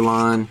Ranger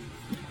line.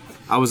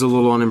 I was a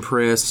little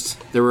unimpressed.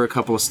 There were a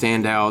couple of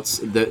standouts,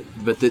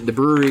 but the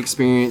brewery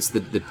experience,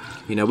 we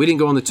didn't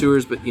go on the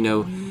tours, but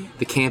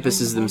the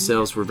campuses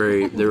themselves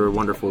they were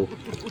wonderful.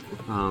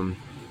 I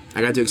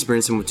got to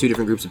experience them with two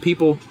different groups of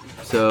people,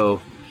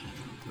 so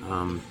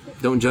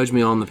don't judge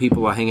me on the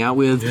people I hang out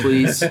with,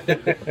 please. They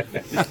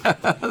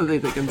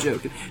think I'm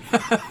joking.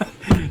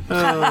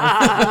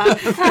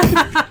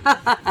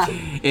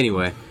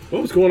 Anyway.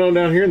 What was going on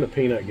down here in the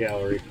peanut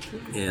gallery?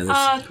 Yeah,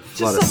 there's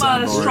just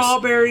some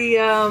strawberry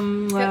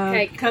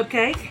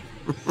cupcake.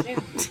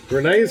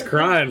 Renee's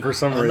crying for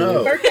some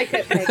reason. Birthday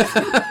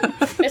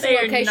cupcake. It's a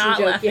location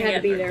joke. You had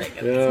to be there.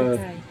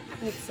 Yeah.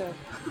 It's a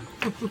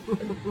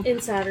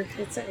insider.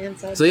 It's an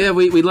insider. So yeah,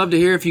 we'd love to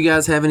hear if you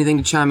guys have anything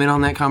to chime in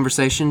on that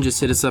conversation. Just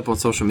hit us up on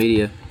social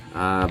media.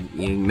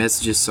 You can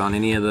message us on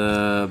any of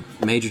the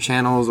major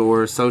channels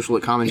or social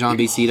at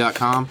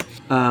commonjohnbc.com.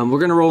 We're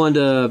going to roll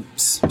into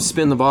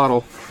Spin the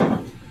Bottle.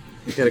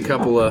 We got a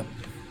couple of...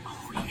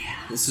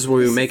 This is where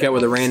we make out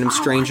with a random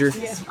stranger.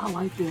 I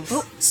like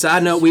this.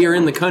 Side note, we are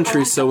in the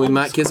country, so we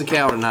might kiss a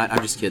cow tonight.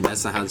 I'm just kidding.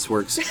 That's not how this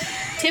works.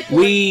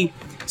 We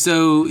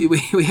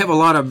have a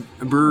lot of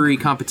brewery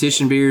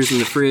competition beers in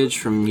the fridge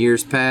from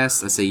years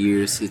past. I say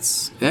years.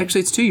 It's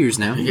 2 years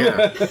now.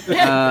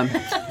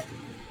 Yeah.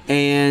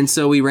 And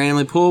so we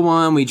randomly pull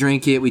one, we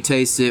drink it, we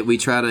taste it, we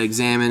try to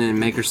examine and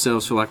make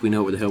ourselves feel like we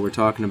know what the hell we're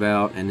talking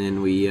about, and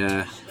then we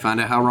find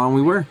out how wrong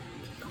we were.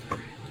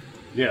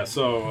 Yeah,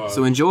 so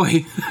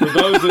enjoy. For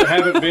those that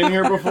haven't been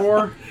here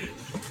before,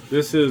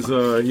 this is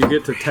you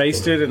get to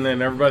taste it, and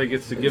then everybody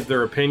gets to give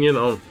their opinion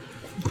on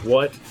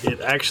what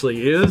it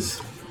actually is.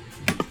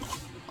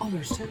 Oh,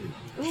 there's two.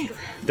 Ooh.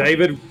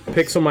 David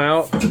picks them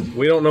out.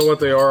 We don't know what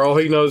they are. All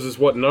he knows is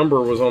what number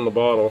was on the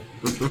bottle.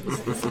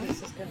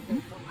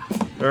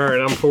 All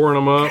right, I'm pouring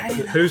them up.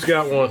 Who's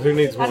got one? Who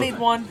needs one? I need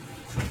one.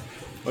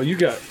 Oh, you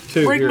got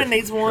two. Rickman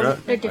needs one.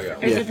 Right? They're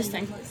different. They're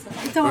distinct.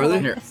 Are they?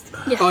 Here.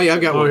 Yeah. Oh yeah,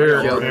 I've got one. Here,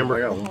 Amber.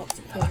 I got one.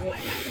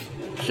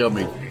 Show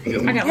me.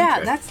 I got Yeah,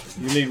 one. that's...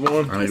 You need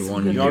one? I need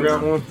one. Y'all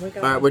got one?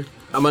 All right,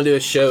 I'm gonna do a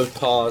show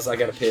pause. I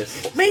gotta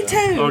piss. Me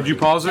too. Oh, did you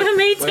pause it?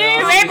 Me too.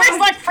 Amber's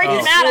like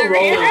freaking out over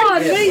here.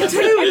 God, me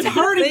too. It's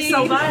hurting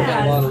so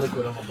bad.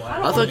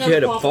 I thought you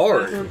had a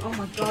fart. Oh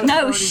my God.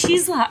 No,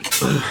 she's like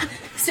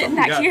sitting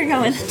back here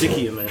going.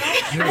 Sticky in there.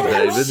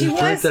 David, just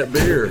drink that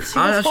beer.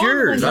 That's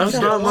yours. That's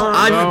not mine.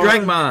 I just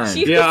drank mine.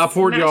 She Yeah, I was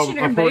poured y'all.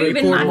 smashing I her poured boob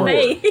it. in my Poured more.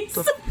 face.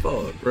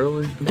 Fuck,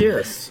 really?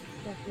 Yes.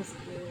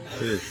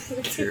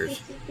 Cheers.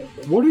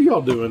 What are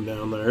y'all doing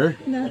down there?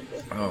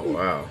 Oh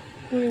wow.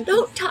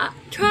 Don't try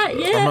it I'm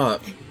yet.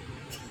 not.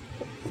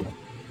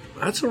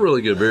 That's a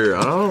really good beer.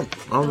 I'm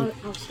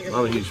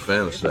not a huge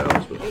fan of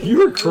stouts, but You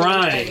were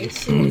crying.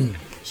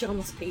 She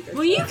almost peed herself.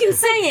 Well, you can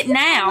say it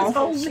now.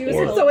 So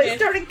it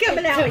started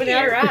coming out of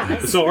her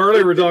eyes. So earlier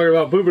we were talking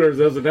about pooping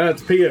ourselves, and now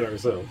it's peeing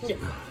ourselves.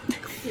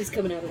 It's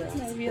coming out of her eyes.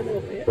 Maybe a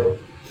little bit.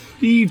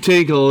 do you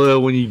tickle a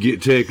little when you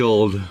get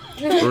tickled?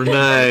 Or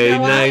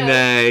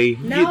nay.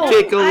 No, You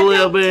tickle a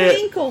little bit.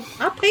 Tinkle.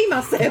 I pee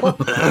myself.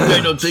 There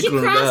ain't no She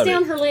tickling cries about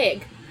down it. her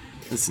leg.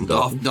 Listen,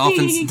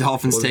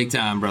 dolphins take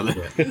time, brother.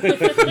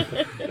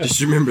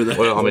 Just remember that.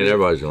 Well, I mean,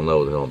 everybody's gonna know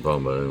what the hell I'm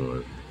talking about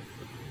anyway.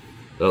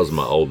 That was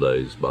my old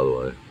days, by the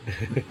way.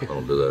 I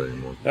don't do that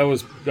anymore.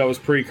 That was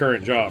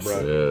pre-current job,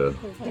 right? Yeah.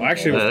 Well,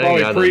 actually, it That was ain't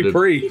got probably nothing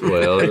pre.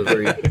 Well, it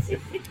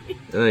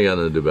ain't got nothing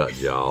to do about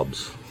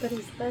jobs.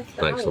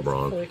 Thanks,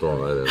 LeBron,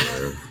 throwing that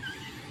in there.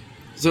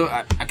 So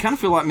I kind of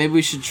feel like maybe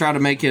we should try to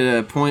make it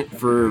a point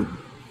for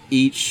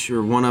each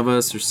or one of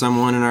us or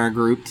someone in our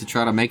group to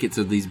try to make it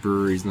to these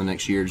breweries in the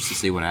next year just to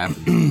see what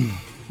happens.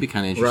 Be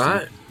kind of interesting.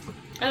 Right?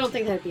 I don't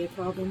think that'd be a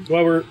problem.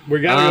 Well, we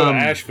gotta go to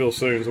Asheville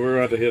soon, so we're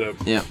about to hit up.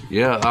 Yeah.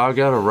 Yeah, I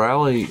got a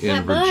rally in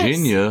That bus.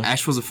 Virginia.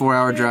 Asheville's a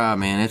 4-hour drive,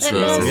 man. It's a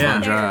That is. fun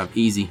Yeah. drive.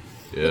 Easy.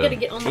 We gotta Yeah.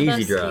 get on the Easy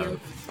bus drive. again.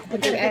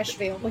 And do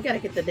Asheville. We gotta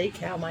get the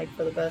decal made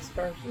for the bus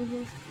first.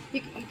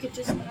 You could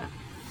just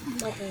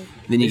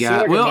Then you You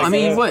got, said well, I I could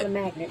mean, make what? a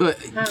magnet.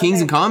 But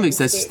Kings and Convicts,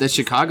 that's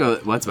Chicago.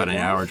 Well, that's about an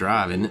hour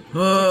drive, isn't it?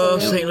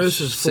 St.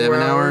 Louis is 4 7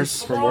 hours.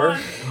 hours From where?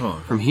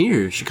 from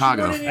here,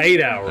 Chicago.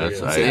 8 hours.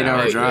 That's an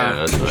 8-hour drive.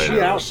 Yeah, that's 8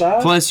 hours.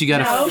 outside? Plus, you No,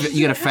 gotta she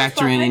you gotta has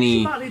factor to- in I think she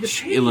any might need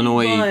to pee,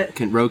 Illinois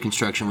but- road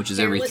construction, which is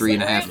every Here,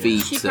 3.5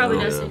 feet. She So probably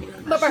Yeah. knows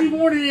anyway. She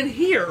wanted it in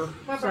here.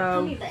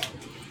 So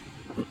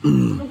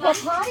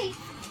What's potty?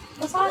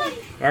 What's potty?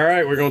 All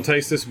right, we're gonna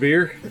taste this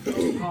beer.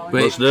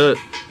 wait, Let's do it.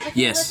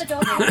 yes.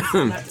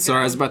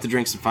 Sorry, I was about to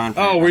drink some fine.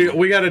 Oh,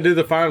 we got to do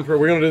the fine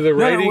print. We're gonna do the No,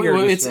 rating,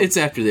 or just it's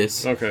after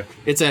this. okay.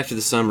 It's after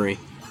the summary.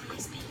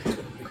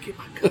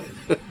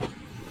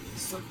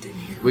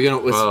 We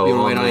gonna you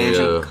wanna wait on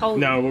Angie? Cold.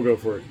 No, we'll go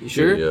for it You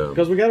sure? Yeah.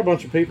 because we got a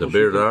bunch of people. The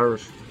beard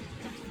Irish.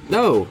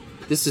 No,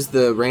 this is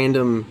the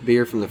random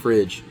beer from the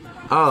fridge.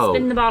 Oh.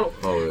 In the bottle.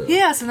 Oh yeah.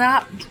 yes, and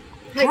I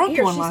Hey, drunk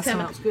here, one she's last coming.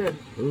 time. It was good.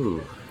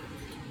 Ooh.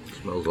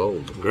 Smells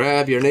old.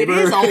 Grab your It neighbor.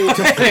 is old. It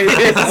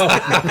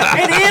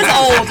is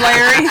old,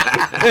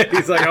 Larry.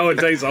 He's like, oh, it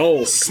tastes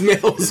old.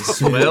 Smells.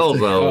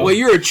 Smells old. Well,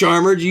 you're a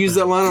charmer. Did you use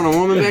that line on a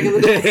woman back in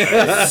the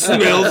day?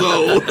 Smells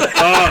old.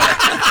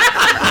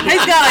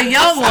 He's got a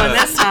young one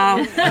this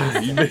time.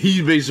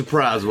 You'd be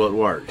surprised what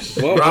works.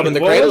 Well, Robbing the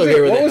what cradle was it?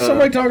 here with What it, was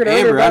somebody talking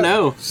earlier Amber, I about?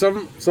 know.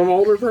 Some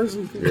older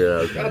person.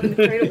 Yeah.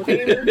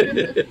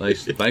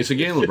 Thanks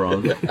again,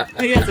 LeBron.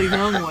 He has a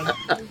young one.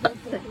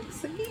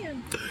 Thanks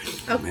again.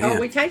 Oh, Man. are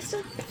we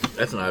tasting?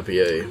 That's an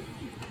IPA.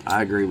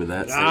 I agree with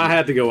that. I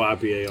had to go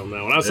IPA on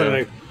that one. I was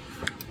saying,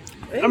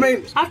 I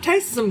mean, I've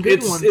tasted some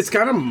good ones. it's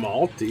kind of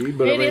malty,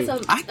 but I It mean, is a.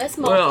 That's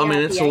Well, I mean,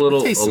 it's a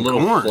little Taste some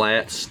corn.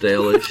 flat,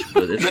 stale-ish,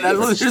 but it's But I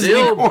don't still,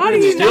 understand. Why do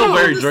you still know?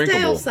 very On the stale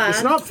drinkable. side.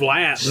 it's not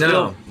flat.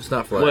 No, it's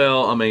not flat.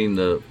 Well, I mean,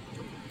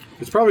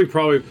 It's probably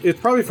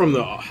from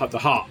the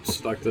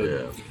hops, like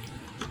the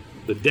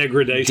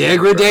degradation.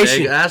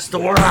 Degradation. that's the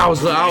word I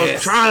was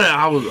trying to.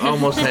 I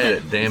almost had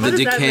it. Damn The it.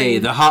 does that decay,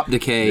 mean? the hop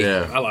decay.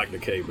 Yeah, I like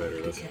decay better.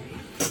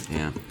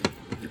 Yeah.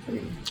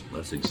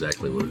 that's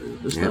exactly what it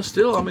is. It's Yeah. not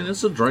still. I mean,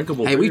 it's a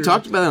drinkable. Hey, we beer.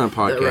 talked about that on a that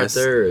right podcast.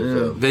 there is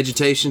Yeah.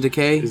 Vegetation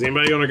decay. Is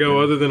anybody going to go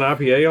other than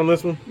IPA on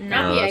this one?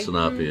 No, that's an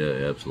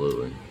IPA.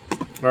 Absolutely.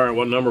 All right,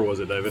 what number was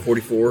it, David?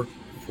 44.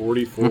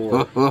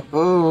 44.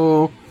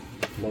 Oh,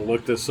 I'm gonna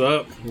look this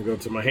up. I'm gonna go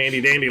to my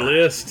handy dandy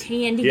list.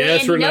 Handy Yes,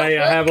 dandy Renee, I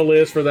notebook. have a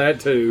list for that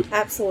too.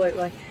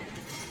 Absolutely.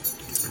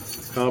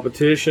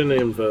 Competition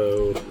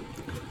info.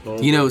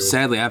 you know,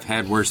 sadly, I've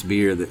had worse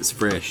beer that's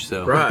fresh.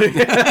 So Right.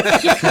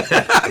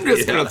 I'm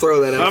just gonna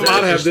throw that I out.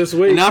 might have this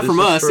week. And not from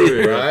us.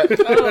 True, either. right?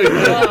 Oh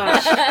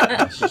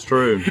gosh. This is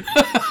true.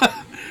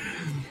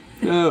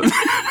 No.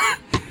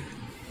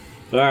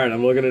 All right,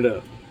 I'm looking it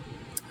up.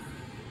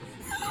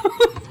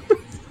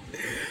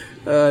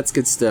 It's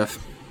good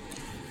stuff.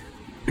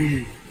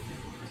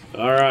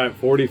 All right,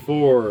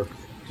 44.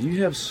 Do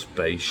you have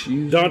space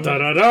shoes? Da da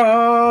da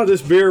da!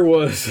 This beer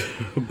was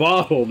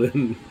bottled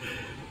in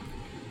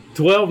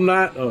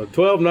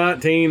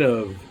 12/19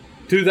 of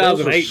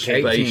 2018.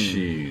 Space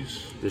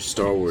shoes. There's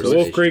Star Wars.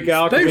 Wolf Creek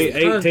Alchemy, Space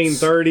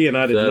 1830, and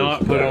I did That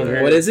not is put on bad.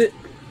 here What is it?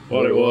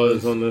 what it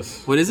was on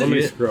this. What is it? Let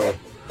me scroll.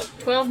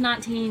 12,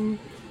 19,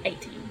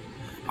 18.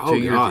 Oh 2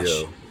 years gosh.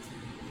 ago.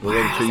 A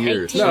little over 2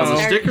 years. No.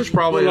 The sticker's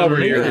probably Well, over a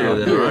underneath year here,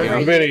 now. then, right?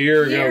 I've been a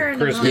year Year ago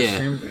and a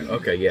Christmas. Yeah.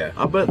 Okay, yeah.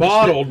 I bet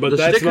Bottled, but the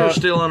that's sticker's not-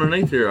 still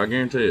underneath here. I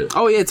guarantee it.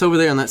 Oh yeah, it's over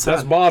there on that side.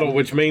 That's bottled,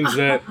 which means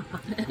that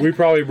we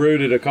probably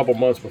brewed it a couple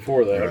months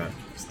before that.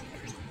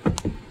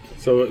 Right.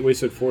 So we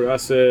said 40. I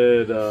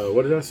said,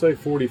 what did I say?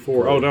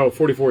 44. Oh, no,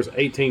 44 is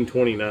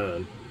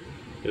 1829.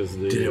 Is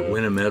the, Did it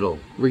win a medal?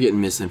 We're getting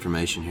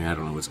misinformation here. I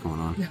don't know what's going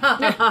on.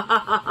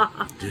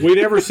 We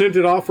never sent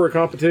it off for a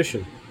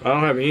competition. I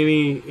don't have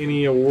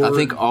any award I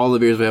think all the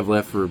beers we have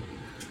left for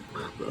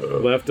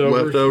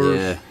leftovers.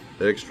 yeah,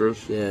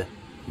 Extras. yeah.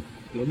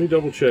 Let me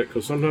double check,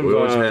 because sometimes We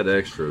always I... had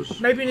extras.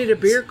 Maybe you need a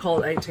beer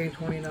called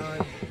 1829.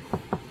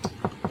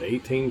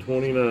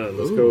 1829.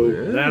 Let's Ooh, go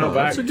yeah, now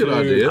back that's a good to...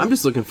 idea. I'm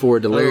just looking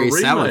forward to Larry's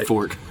remake. salad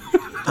fork.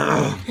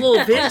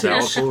 Little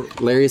vintage.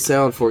 Larry's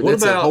salad fork. What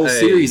That's a about whole a-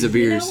 series of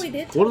You beers. know, we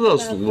did What are talk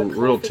those about little- the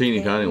real coffee teeny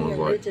can tiny ones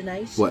like?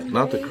 origination What?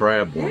 Not the day.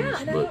 crab Yeah, ones,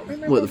 I don't but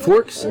remember What, the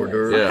forks? Hors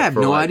d'oeuvre. yeah, I have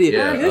for no like- idea.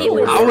 Yeah, Yeah,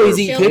 hors I always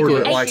eat d'oeuvre.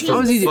 pickles. Like I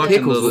always eat fucking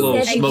pickles the with little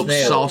them. smoked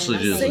Snails.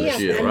 sausages So, and yeah,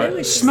 shit, I know right? what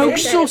you Smoked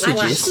said.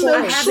 sausages. I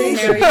have it in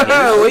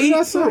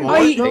there.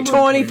 I eat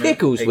 20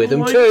 pickles with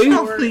them too.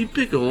 Healthy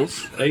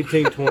pickles.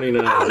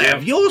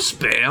 1829. your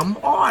spam.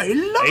 I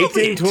love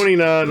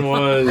 1829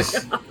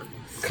 was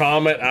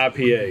Comet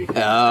IPA. Oh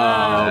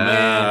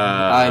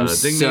man, I'm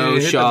so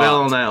hit the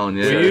bell on shocked. that one.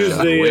 Yeah. We used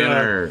the,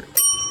 winner.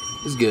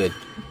 It's good.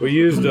 We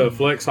used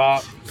Flex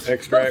Hop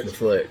extract,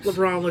 Flex.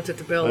 LeBron looked at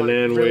the bill. and like,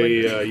 then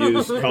really? we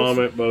used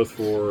Comet both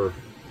for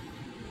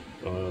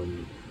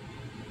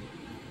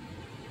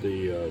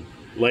the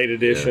late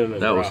edition and that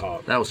dry was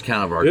hop. that was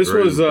kind of our This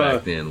groove was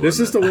back then. this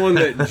is wasn't the one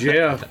that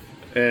Jeff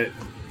at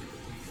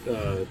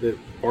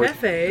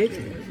Cafe.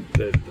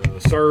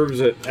 that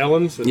serves at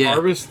Ellen's at Yeah.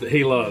 Harvest that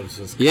he loves.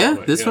 Is Yeah?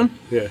 Comet. This one?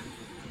 Yeah.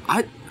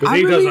 I Because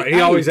he really, does. He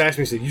always asks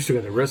me, he said, "You still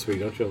got the recipe,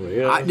 don't you?" I'm like,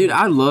 yeah. dude,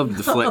 I loved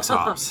the Flex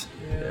hops.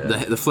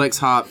 The Flex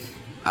hop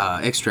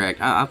extract.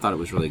 I thought it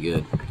was really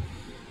good.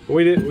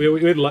 We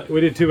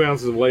did 2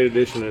 ounces of late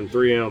edition and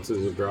 3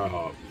 ounces of dry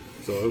hop,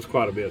 so it was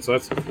quite a bit. So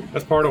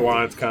that's part of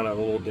why it's kind of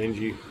a little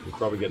dingy. You're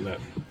probably getting that.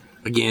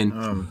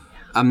 Again,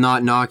 I'm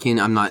not knocking.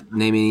 I'm not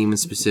naming anyone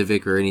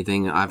specific or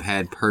anything I've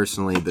had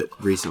personally, but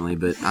recently.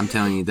 But I'm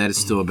telling you, that is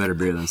still a better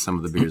beer than some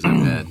of the beers I've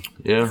had.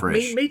 Yeah.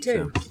 Fresh. Me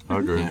too. I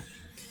agree.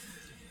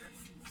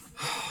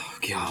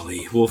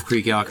 Golly, Wolf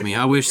Creek Alchemy.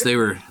 I wish they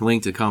were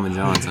linked to Common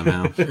John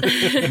somehow,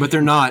 but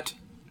they're not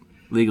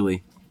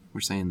legally. We're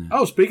saying that.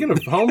 Oh, speaking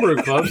of homebrew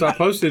clubs,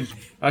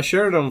 I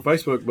shared it on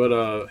Facebook,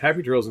 but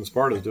Happy Trails in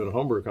Sparta is doing a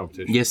homebrew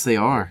competition. Yes, they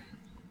are.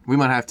 We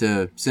might have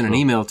to send an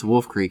email to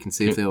Wolf Creek and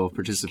see if they'll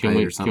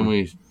participate or something. Can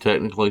we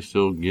technically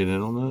still get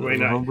in on that? Wait, as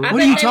a no. homebrew? I What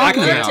bet are you they talking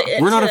would love about? to-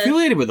 We're not to-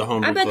 affiliated with the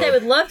homebrew I bet club. they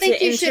would love think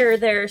to you should- enter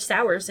their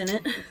sours in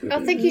it.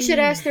 I think you should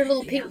ask their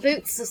little Pink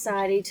Boots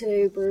Society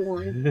to brew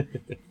one.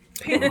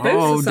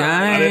 Oh,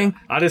 dang.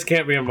 I just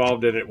can't be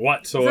involved in it Is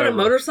whatsoever. that a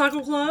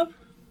motorcycle club?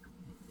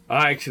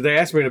 They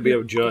asked me to be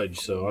a judge,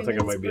 so I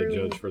think I might be a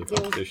judge for the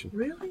competition.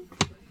 Really?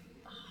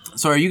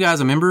 So are you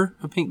guys a member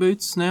of Pink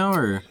Boots now,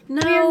 or No,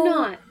 We're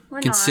not.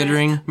 we're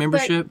considering not.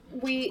 membership?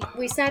 But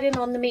we sat in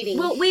on the meeting.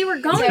 Well, we were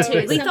going So to.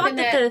 it's We thought something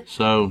that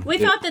So we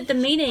thought that the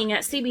meeting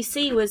at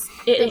CBC was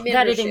The that it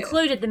membership.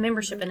 included the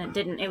membership, and it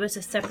didn't. It was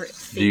a separate.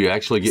 Fee. do you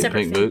actually get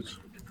Separate pink fee. boots?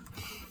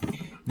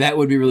 That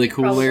would be really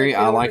cool, Probably Larry.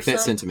 I cool like or that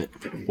something.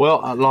 sentiment.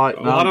 Well, I like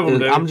A lot of them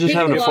do. I'm just Pink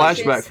having a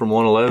galoshes. flashback from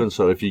 111.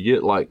 So if you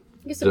get like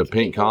Get some the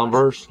pink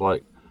Converse,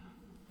 like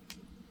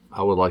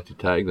I would like to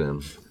tag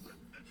them.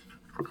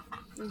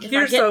 If I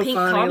You're get so pink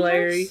funny,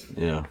 Converse,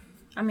 Yeah. Larry.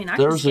 I mean, I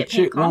There can was just a get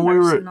chick pink when we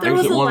were Converse at and all There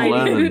was exit a lady.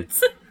 111.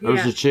 There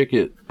was Yeah. a chick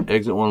at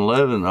exit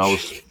 111. I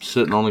was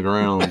sitting on the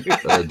ground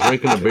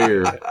drinking a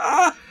beer.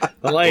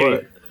 The lady.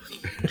 What?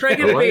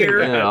 Drinking a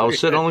beer. Yeah, I was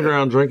sitting on the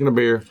ground drinking a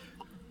beer,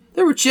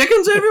 There were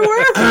chickens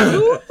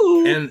everywhere.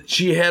 and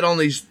she had on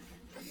these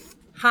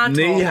High top.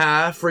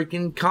 knee-high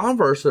freaking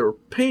Converse that were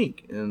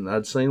pink, and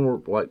I'd seen where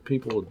like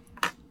people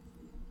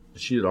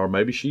would, or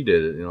maybe she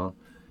did it, you know.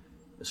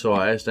 So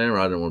I asked Amber.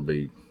 I didn't want to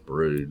be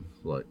rude,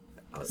 like.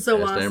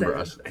 So asked I Amber, said.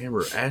 I said,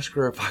 Amber, ask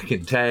her if I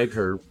can tag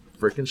her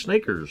freaking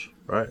sneakers,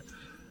 right?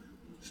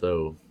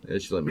 So yeah,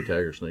 she let me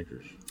tag her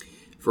sneakers.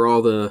 For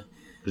all the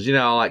Because you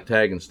know I like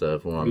tagging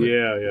stuff when I'm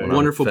Yeah. when I'm at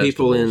wonderful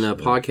people in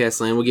festivals. podcast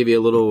land, we'll give you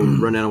a little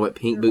rundown of what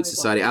Pink Boot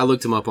Society. I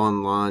looked them up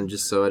online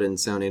just so I didn't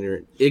sound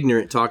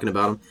ignorant talking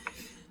about them.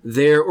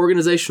 Their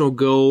organizational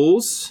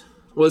goals.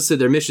 Well, let's say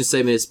their mission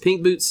statement is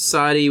Pink Boot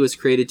Society was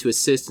created to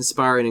assist,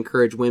 inspire, and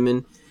encourage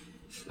women,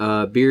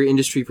 beer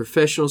industry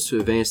professionals to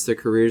advance their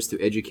careers through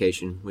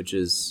education, which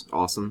is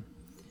awesome.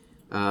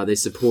 They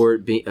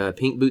support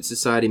Pink Boot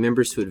Society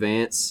members to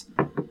advance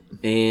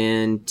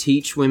and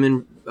teach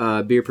women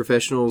beer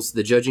professionals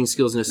the judging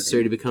skills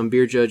necessary to become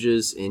beer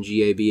judges in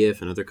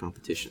GABF and other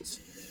competitions.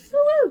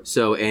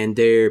 So, and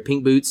their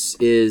Pink Boots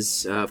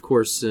is, of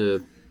course,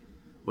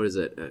 what is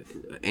that?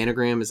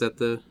 Anagram? Is that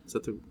the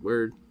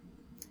word?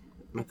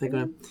 Am I thinking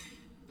of?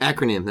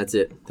 Acronym, that's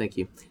it. Thank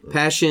you.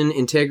 Passion,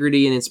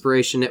 integrity, and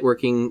inspiration,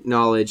 networking,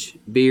 knowledge,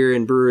 beer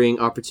and brewing,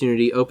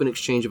 opportunity, open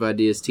exchange of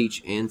ideas,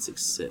 teach, and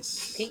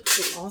success. Pink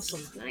Boot.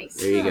 Awesome. Nice.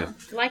 There you go.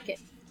 I like it.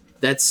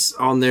 That's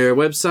on their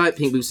website,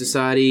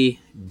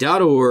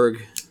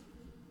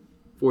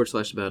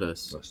 pinkbootsociety.org/about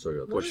us. I still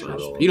got Forward that slash. shit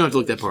all You don't have to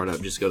look that part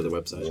up. Just go to the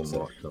website. One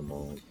block, come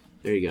on.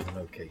 There you go.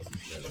 Okay.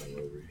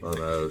 I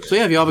know. So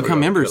yeah, have y'all become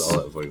members? Got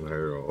all that fucking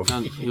hair off.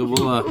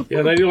 We'll,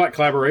 Yeah, they do like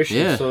collaborations.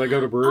 Yeah. So they go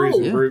to breweries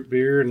and brew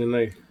beer, and then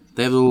they.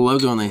 they have a little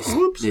logo and they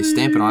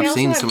stamp it on. They I've also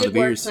seen have some of the good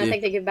works, beers. and I Yeah.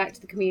 think they give back to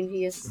the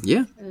community.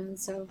 Yeah. And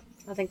so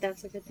I think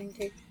that's a good thing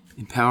too.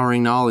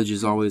 Empowering knowledge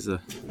is always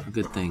a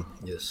good thing.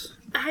 Yes.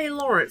 Hey,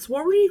 Lawrence,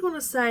 what were you going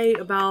to say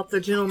about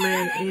the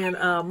gentleman in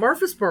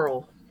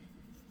Murfreesboro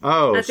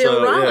Oh, at the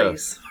so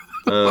O'Reilly's?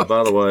 yeah.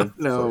 By the way,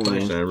 No,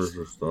 thanks, man. Amber,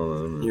 for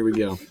throwing that in Here we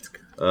go.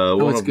 there.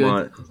 One it's of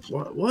good. my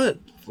what?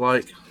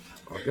 Like,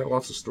 I've got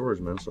lots of stories,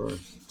 man. Sorry.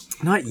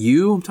 Not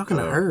you. I'm talking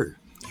to her.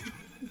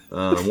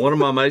 One of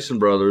my Mason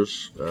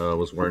brothers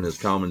was wearing his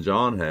Common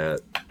John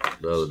hat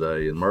the other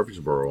day in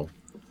Murfreesboro.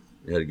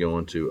 He had to go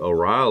into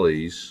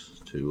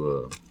O'Reilly's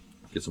to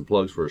get some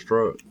plugs for his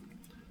truck.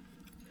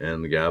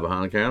 And the guy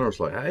behind the counter was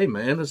like, "Hey,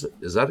 man, is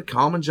that a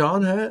Common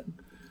John hat?"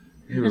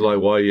 He was like,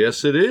 "Why,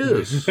 yes, it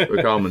is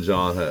a Common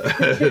John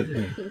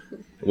hat."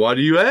 "Why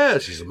do you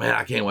ask?" He said, "Man,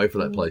 I can't wait for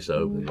that place to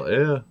open." I'm like,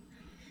 yeah,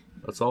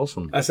 that's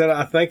awesome. I said,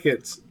 I think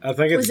it's Was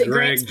Greg it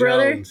Grant's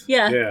brother? Jones.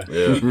 Yeah. Yeah.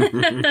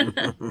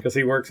 Yeah. Because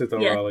he works at the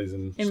Yeah. O'Reilly's.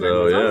 And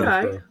So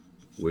yeah, Okay.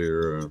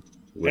 we're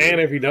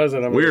and if he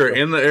doesn't, we're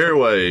in the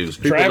airwaves.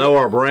 People Travis- know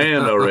our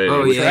brand already.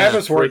 Oh, yeah.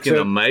 Travis works Freaking at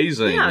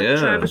amazing. Yeah, Yeah.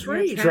 Travis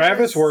Reed.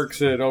 Travis works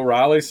at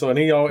O'Reilly, so and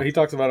he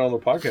talks about it on the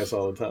podcast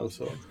all the time.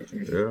 So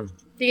Yeah.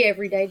 The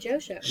Everyday Joe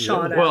Show.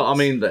 Shout Well, out. I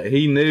mean,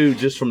 he knew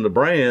just from the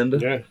brand.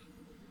 yeah,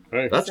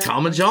 hey. That's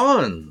Common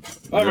John.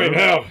 I mean,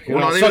 hell, We're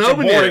not such even a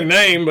open boring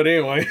yet. name, but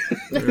anyway,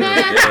 For a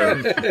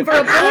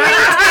boring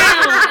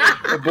town.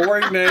 a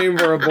boring name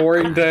for a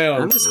boring I'm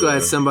town. just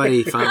glad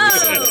somebody finally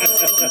said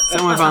it.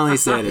 Someone finally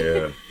said it.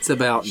 Yeah. It's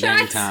about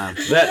dang time.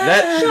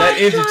 That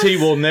entity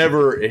will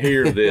never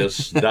hear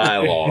this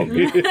dialogue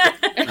about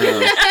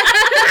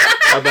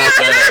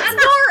that.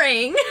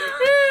 Boring.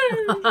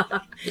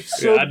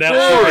 So I doubt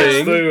she boring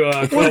gets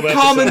through, 12 with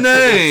common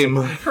episodes.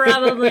 name.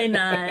 Probably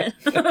not.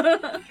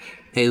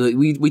 Hey, look,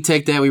 we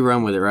take that, we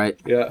run with it, right?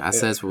 Yeah, I say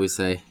yeah. that's what we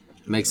say. It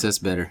makes us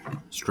better,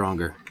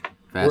 stronger,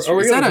 faster. Are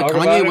we Is going that to a talk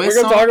about Kanye it? We're West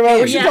going to song? talk about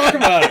it. We should Yeah. talk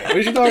about it.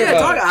 We should talk Yeah,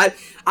 about it.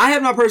 I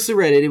have not personally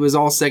read it. It was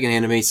all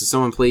secondhand to me, so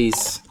someone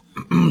please.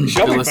 Shelby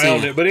Fill us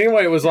found in. it, but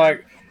anyway, it was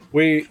like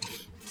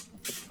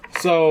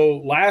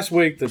So last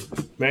week,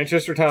 the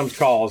Manchester Times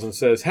calls and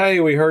says, "Hey,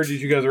 we heard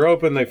you guys are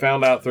open." They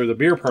found out through the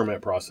beer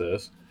permit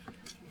process.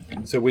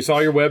 So we saw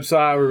your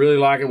website. We really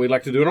like it. We'd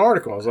like to do an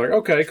article. I was like,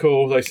 "Okay,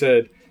 cool." They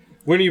said,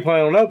 "When are you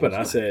planning on open?"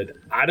 I said,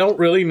 "I don't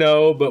really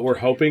know, but we're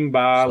hoping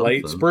by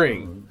late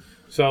spring."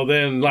 So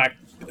then, like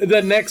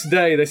the next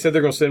day, they said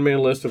they're going to send me a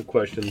list of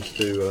questions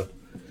to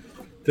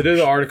do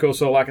the article.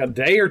 So like a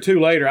day or two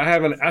later,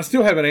 I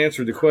still haven't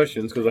answered the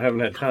questions because I haven't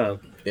had time.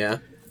 Yeah.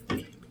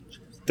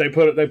 They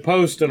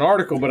post an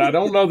article, but I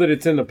don't know that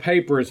it's in the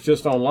paper. It's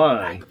just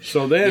online.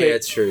 So then Yeah,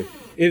 it's true.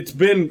 it's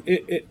been.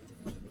 I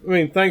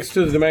mean, thanks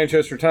to the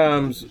Manchester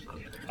Times,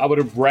 I would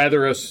have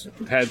rather us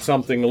had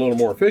something a little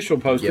more official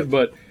posted. Yep.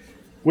 But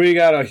we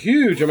got a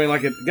huge. I mean,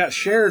 like it got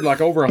shared like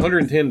over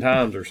 110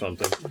 times or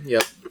something.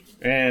 Yep.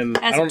 And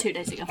As I of don't, 2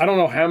 days ago. I don't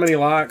know how many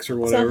likes or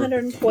It's whatever.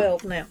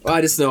 112 now. Well,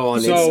 I just know on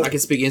So- I can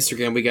speak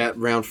Instagram. We got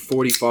around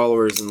 40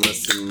 followers in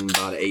less than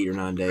about 8 or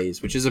 9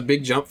 days, which is a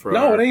big jump for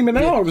No, our- it ain't even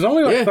now. It was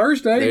only like Yeah.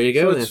 Thursday. There you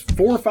go, So it's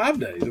 4 or 5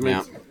 days. I mean,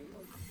 Yeah.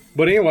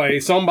 But anyway,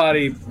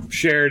 somebody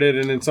shared it,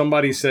 and then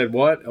somebody said,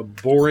 "What a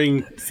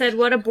boring." Said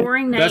what a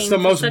boring name. That's the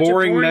for most such a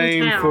boring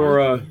name town. for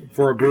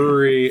a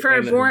brewery. for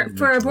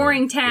a and-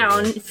 boring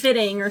town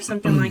fitting or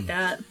something like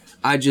that.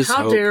 I just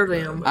How hope, dare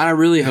them? I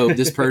really hope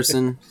this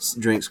person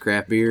drinks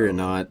craft beer and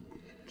not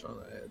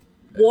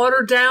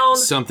Watered down.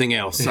 something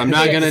else. I'm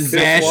not going to Yes.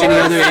 bash Yes. any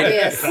other.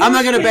 Yes. I'm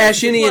not going to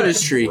bash any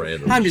industry.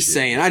 Random I'm just shit.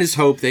 saying. I just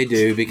hope they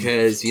do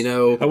because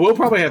We'll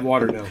probably have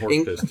watered down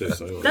horse piss too.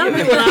 So. That'll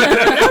be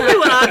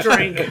what I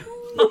drink.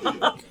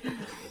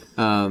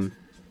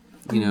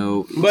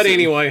 But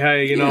anyway,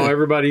 hey,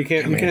 everybody you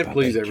can't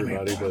please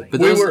everybody, but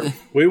those-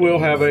 we will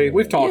have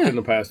we've talked Yeah. in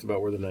the past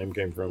about where the name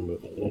came from, but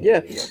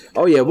yeah.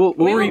 Oh yeah. We'll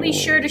We will re- be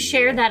sure to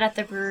share that at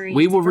the brewery.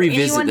 We will For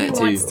revisit anyone that who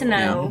too. wants to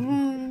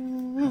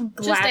know.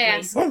 Just Gladly.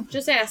 ask.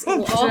 Just ask.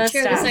 We'll all Just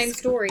share the ask. same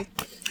story.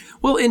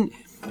 Well, in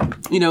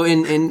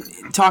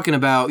talking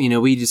about,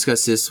 we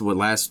discussed this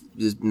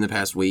in the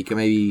past week, or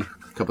maybe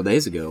a couple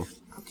days ago.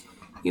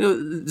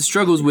 The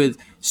struggles with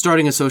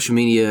starting a social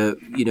media,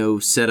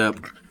 setup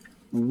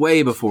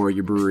way before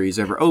your brewery is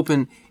ever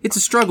open. It's a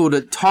struggle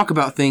to talk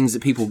about things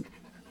that people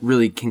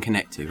really can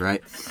connect to,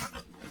 right?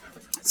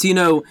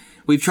 So,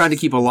 we've tried to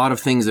keep a lot of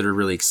things that are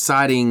really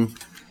exciting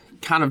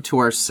kind of to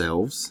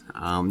ourselves.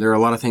 There are a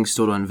lot of things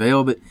still to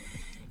unveil, but,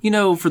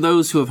 for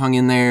those who have hung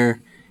in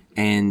there,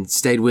 and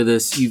stayed with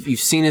us. You've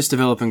seen us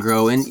develop and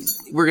grow, and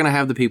we're going to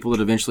have the people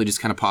that eventually just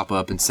kind of pop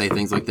up and say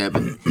things like that.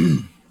 But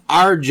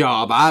our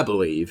job, I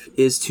believe,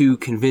 is to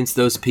convince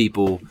those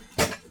people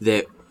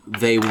that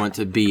they want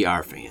to be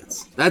our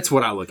fans. That's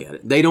what I look at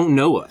it. They don't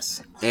know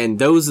us, and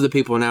those are the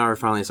people now are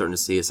finally starting to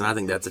see us, and I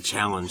think that's a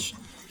challenge,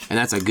 and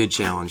that's a good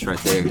challenge right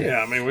there. Yeah,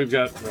 I mean, we've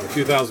got a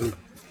few thousand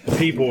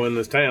people in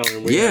this town,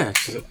 and we had,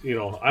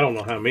 I don't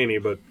know how many,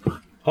 but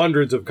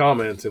hundreds of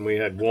comments, and we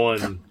had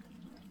one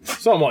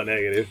somewhat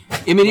negative.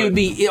 I mean, it would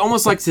be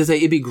almost like to say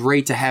it'd be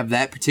great to have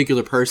that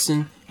particular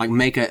person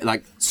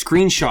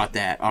screenshot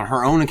that on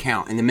her own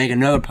account and then make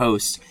another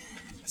post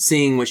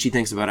seeing what she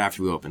thinks about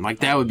after we open. Like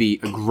that would be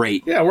a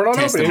great. Yeah, we're not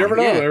open. You never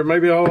know. Yeah. There may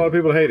be a whole lot of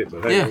people that hate it,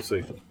 but hey, we'll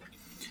see.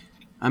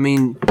 I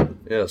mean,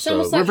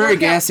 so we're very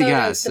gassy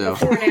guys. So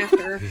before and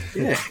after.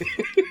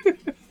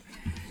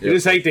 You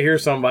just hate to hear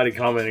somebody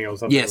commenting on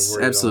something. Yes,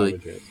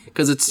 absolutely,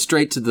 because it's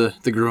straight to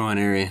the groin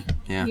area.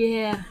 Yeah.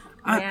 Yeah.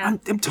 I'm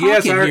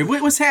talking here.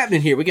 What's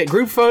happening here? We got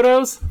group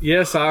photos.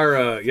 Yes,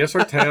 our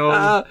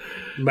town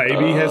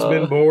maybe has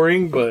been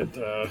boring, but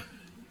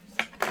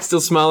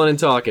still smiling and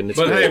talking. It's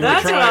but great.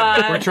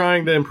 hey, we're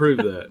trying to improve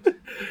that.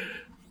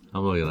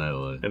 I'm looking that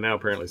way. And now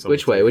apparently,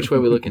 which way? Which way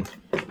are we looking?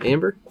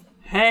 Amber.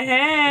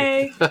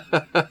 Hey.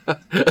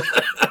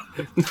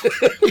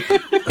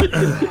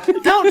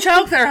 Don't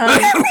choke there,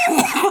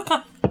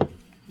 honey.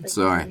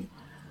 Sorry.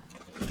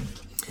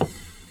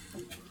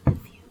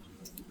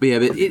 But yeah,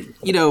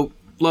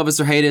 love us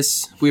or hate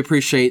us, we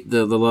appreciate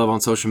the love on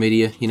social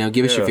media.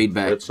 Give us your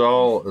feedback. It's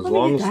all as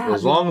long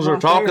as they're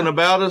talking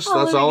about us.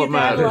 That's all that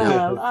matters.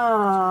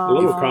 A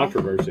little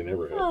controversy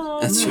never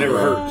hurts. That's never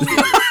hurts.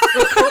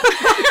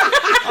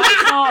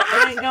 Oh,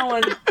 it ain't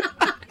going.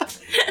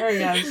 There he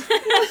goes.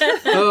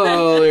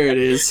 Oh, there it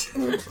is.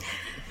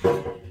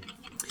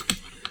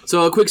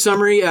 So a quick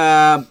summary.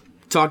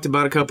 Talked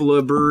about a couple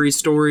of brewery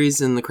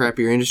stories in the craft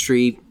beer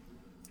industry.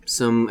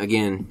 Some,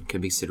 again,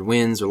 could be considered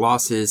wins or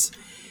losses.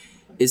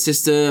 It's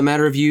just a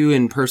matter of you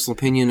and personal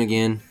opinion.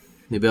 Again,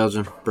 New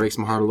Belgium breaks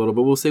my heart a little,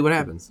 but we'll see what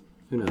happens.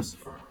 Who knows?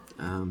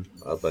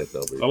 I think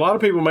they'll be. A lot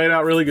of people made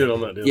out really good on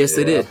that deal. Yes,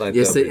 they did.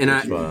 Yes, they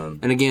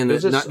and again,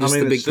 not just the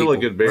big it's still people. a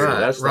good beer. Right,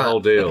 That's the whole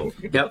deal.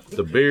 Yep.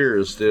 The beer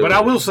is still. But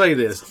I will say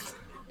this: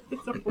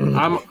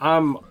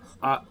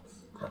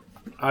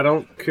 I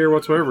don't care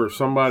whatsoever if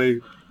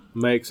somebody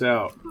makes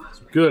out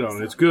good on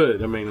it. It's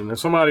good. I mean, and if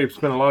somebody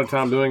spent a lot of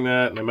time doing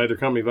that and they made their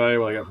company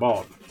valuable, they got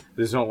bought.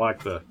 They just don't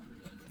like the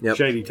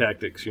shady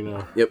tactics,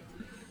 Yep.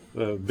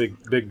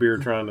 Big beer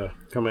trying to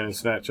come in and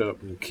snatch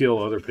up and kill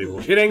other people.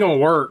 It ain't gonna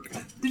work.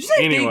 Did you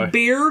say anyway. big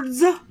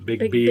beards?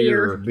 Big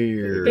beer.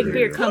 Big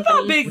beer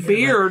company. Big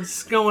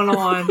beards going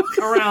on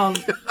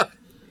around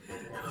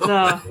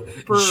the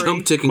brewery.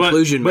 Jump to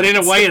conclusion. But in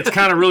a way, it's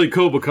kind of really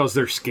cool because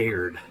they're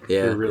scared.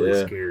 Yeah. They're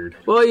really scared.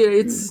 Well, yeah,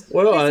 it's...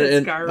 Well,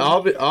 It's and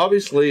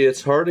obviously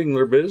it's hurting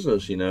their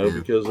business,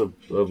 because of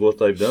what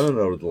they've done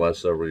over the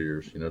last several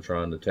years,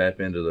 trying to tap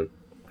into the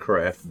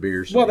craft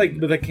beer scene. Well,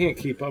 they can't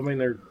keep. I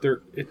mean,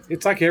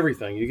 it's like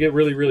everything. You get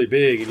really, really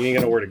big, and you ain't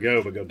got nowhere to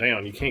go but go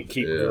down. You can't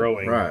keep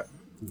growing. Right.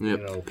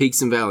 Yep.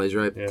 Peaks and valleys,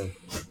 right? Yeah.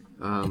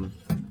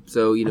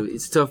 So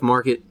it's a tough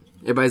market.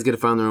 Everybody's got to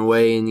find their own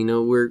way, and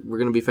we're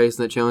going to be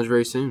facing that challenge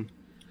very soon.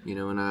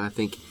 And I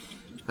think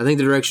the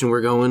direction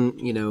we're going,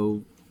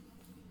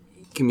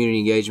 community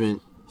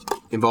engagement,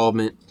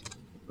 involvement,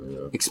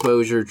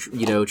 exposure,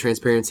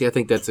 transparency. I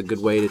think that's a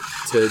good way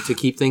to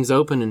keep things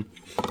open and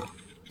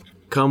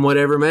come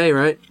whatever may,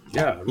 right?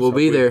 Yeah, we'll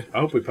be there.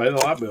 I hope we pay the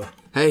light bill.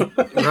 Hey,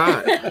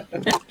 right.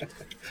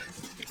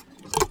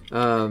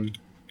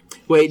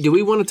 Wait, do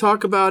we want to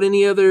talk about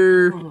any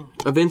other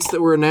events that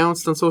were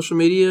announced on social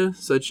media,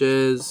 such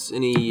as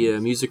any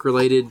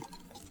music-related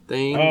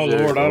things? Oh,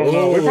 Lord, I don't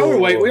know. We probably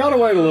wait. We ought to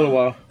wait a little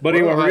while. But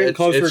anyway, we're getting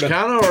closer It's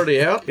kind of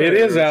already out there. It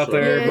is out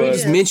there, but...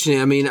 Just mention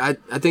it. I mean, I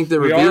think the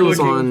We are reveal is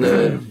looking-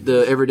 on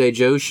the Everyday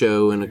Joe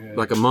show in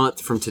like a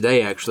month from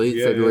today, actually,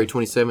 February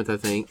 27th, I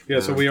think. Yeah,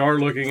 so we are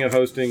looking at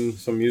hosting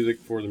some music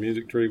for the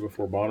Music Tree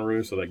before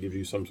Bonnaroo, so that gives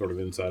you some sort of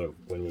insight of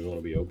when we want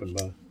to be open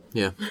by.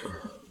 Yeah,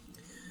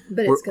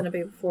 But it's going to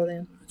be before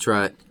then. that's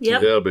right.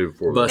 Yep. That'll be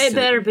before. Busting It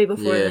better be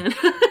before then.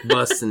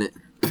 Busting it.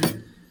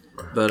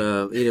 But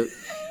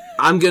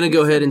I'm gonna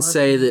go ahead and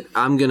say that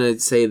I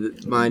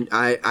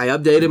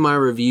updated my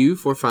review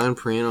for Fine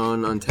Print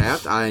on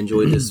Untapped. I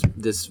enjoyed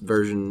this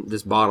version,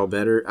 this bottle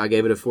better. I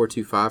gave it a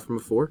 4.25 from a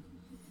 4,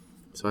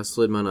 so I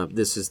slid mine up.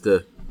 This is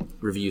the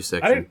review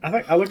section. I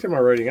think I looked at my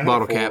rating. I had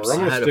Bottle a 4. caps. I'm I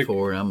gonna had stick, a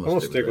 4. I'm gonna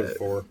stick with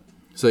 4.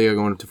 So you're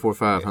going up to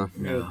 4.5, huh?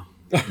 Yeah.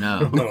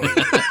 No.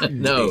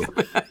 No.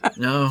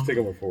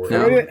 Sticking with 4.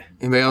 No. I mean,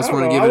 Anybody else I don't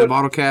want to know, give I it a would-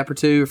 bottle cap or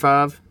 2 or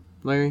 5,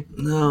 Larry?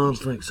 No, I don't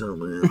think so,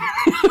 man.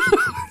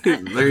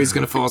 Larry's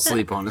gonna fall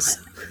asleep on us.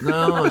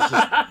 No, it's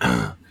just,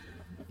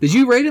 Did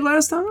you rate it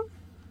last time?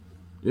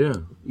 yeah.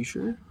 You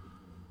sure?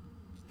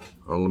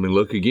 Well, let me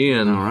look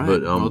again. All right.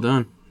 But well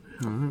done.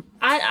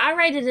 I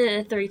rated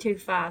it a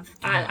 3.25.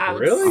 I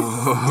would Really?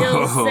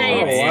 still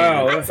say it's.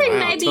 wow. I'd say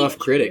maybe. Tough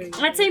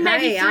critic. I'd say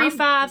maybe Hey, I'm-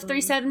 3.5,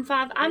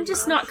 3.75. I'm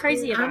just not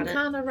crazy about I'm it.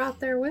 kind of right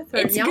there with her.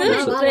 It's Y'all good,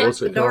 know I but- like What's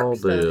the it dark called?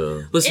 stuff.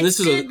 Listen, It's this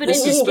is good, a but this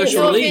it's is just-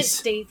 special Go ahead, release.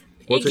 Steve.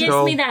 What's it it gives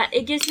called? me that.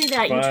 It gives me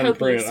that Fine Utopias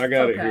print. I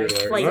got it here. Okay.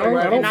 Larry. flavor, No,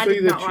 I and don't I see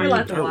did that not you. I like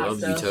like it. the I black love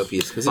stuff.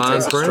 Utopias because it Fine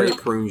tastes like print?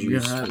 straight prune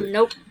juice.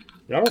 Nope.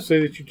 I don't see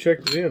that you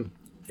checked it in.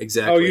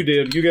 Exactly. Oh, you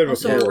did. You gave it a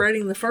So 4.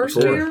 rating the first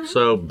beer,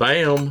 So,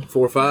 bam.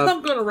 4 or 5.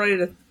 I'm gonna rate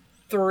it a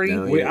 3.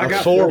 No, I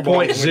got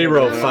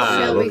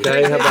 4.05.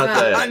 Okay, how about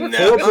that?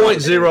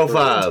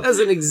 4.05.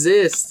 Doesn't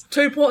exist.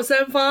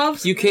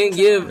 2.75s. You can't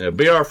give Yeah,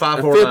 BR a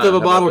 549. fifth of a How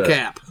about bottle that?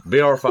 cap.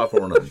 BR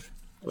 549.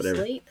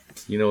 Whatever. Sleep.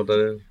 You know what that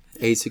is?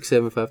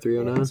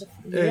 8675309.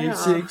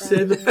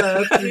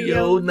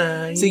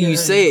 8675309. See, you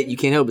say it, you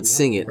can't help but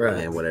sing it. Right.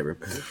 Man, whatever.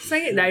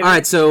 Sing it, David. All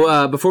right,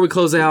 so before we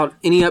close out,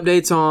 any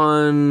updates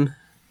on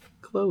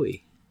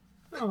Chloe?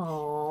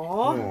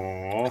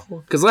 Aww.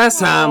 Because last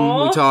time we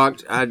Aw.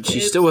 talked, she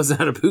still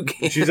wasn't out of boot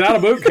camp. She's out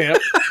of boot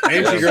camp,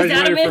 and she She's out of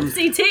graduated from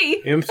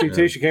MCT.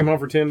 MCT. She came home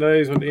for 10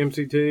 days, went to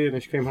MCT, and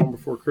then she came home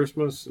before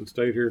Christmas and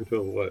stayed here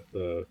until what?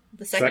 The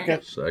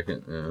second.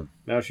 Second, yeah.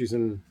 Now she's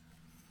in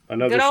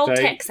another Good old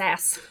state.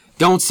 Texas.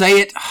 Don't say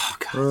it. Oh,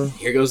 God.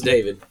 Here goes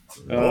David.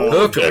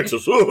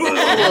 Texas.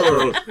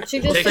 She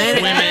just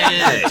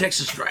Women.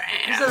 Texas Drive.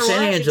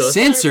 San Angelo.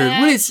 Censored?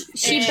 What is...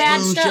 She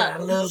badged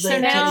up. So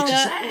now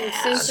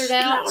censored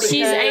out.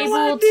 she's because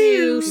able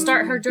to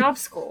start her job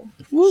school.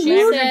 She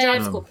Whenever her said,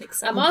 job school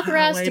picks I'm up.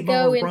 authorized to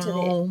go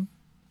into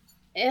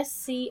the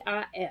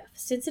SCIF,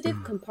 Sensitive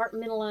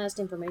Compartmentalized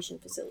Information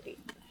Facility,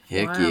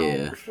 Heck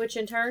yeah. which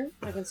in turn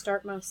I can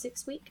start my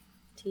 6-week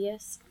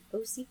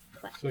TSOC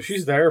class. So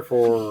she's there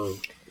for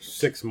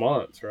 6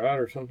 months, right,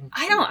 or something?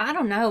 I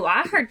don't know.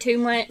 I heard 2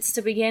 months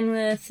to begin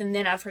with, and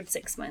then I've heard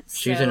 6 months.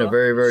 She's so in a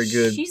very, very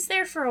good. She's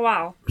there for a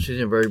while. She's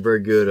in a very,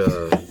 very good.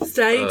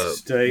 State.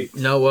 State.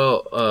 No,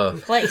 well,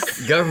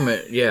 Place.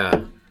 government.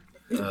 Yeah,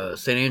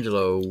 San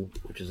Angelo,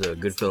 which is a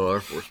Goodfellow Air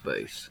Force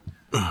Base,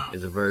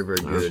 is a very, very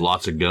There's good.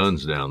 lots of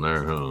guns down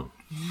there, huh?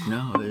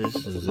 No, this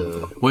is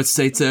What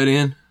state's that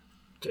in?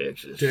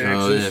 Texas.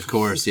 Oh, yeah, of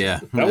course, yeah.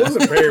 That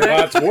wasn't Barry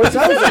White's voice.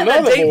 That was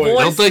another Deep voice.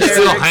 voice. Don't they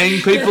still hang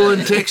people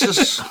in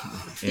Texas?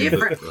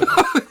 Different.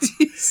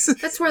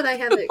 That's where they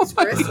have the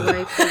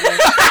expressway.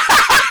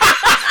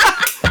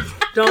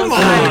 Don't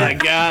Come say on,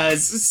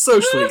 guys. It's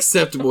socially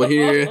acceptable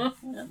here.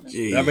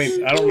 Jeez. I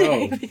mean, I don't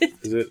know.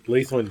 Is it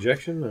lethal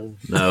injection or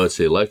No, it's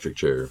the electric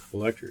chair.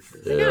 electric?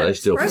 Yeah, they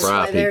still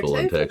fry people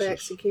in For the Texas.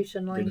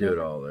 execution They lane. do it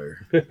all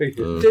there.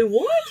 Do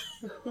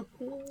what?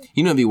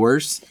 You know what'd be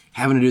worse?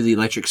 Having to do the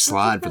electric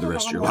slide for the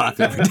rest of your life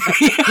every day.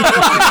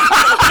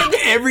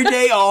 Every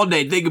day, all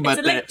day. Think about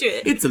It's that.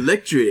 electric. It's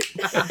electric.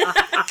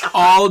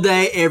 All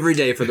day, every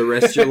day for the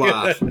rest of your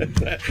life.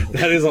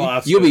 That is a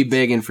lot. You'll be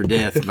begging for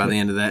death by the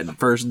end of that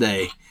first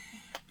day.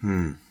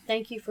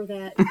 Thank you for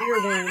that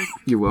ear worm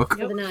You're for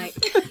welcome. the night,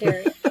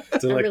 Derek.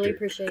 It's I really electric.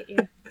 appreciate you.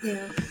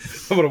 Yeah.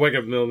 I'm gonna wake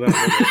up in the middle of the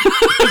night.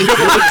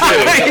 I'm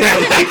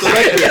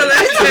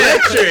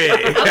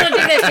gonna do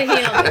that to him.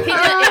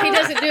 If he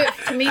doesn't do it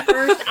to me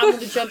first, I'm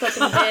gonna jump up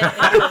in the bed and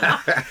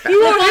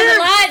flip on the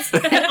lights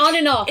and on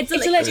and off. It's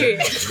electric.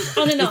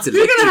 On and off. It's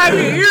You're gonna have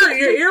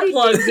your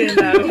earplugs in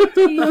though.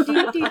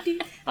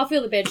 I'll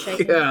feel the bed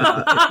shaking.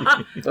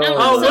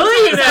 Oh,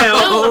 will you now?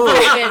 I'll feel the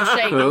bed shaking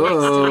next to me.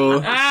 Oh.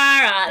 All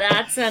right,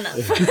 that's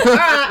enough. All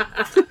right.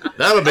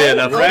 That'll be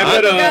enough. Wrap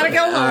it Gotta up.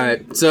 go home. All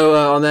right.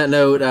 So on that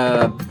note,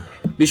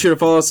 be sure to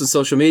follow us on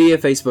social media: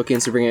 Facebook,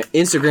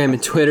 Instagram,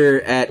 and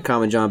Twitter at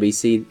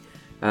CommonJohnBC.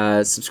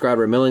 Subscribe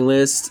to our mailing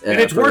list. And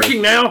it's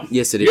working now.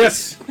 Yes, it is.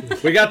 Yes,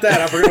 we got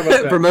that. I forgot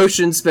about that.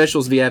 Promotions,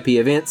 specials, VIP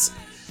events.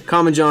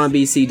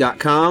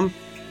 CommonJohnBC.com.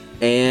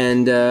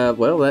 And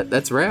well,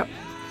 that's a wrap.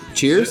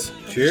 Cheers.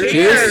 Cheers.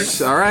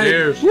 Cheers. All right.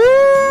 Cheers. Woo!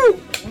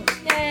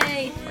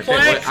 Yay.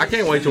 I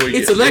can't wait till we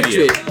It's get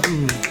electric.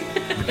 Video.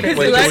 It's Wait till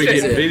we electric.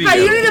 get video.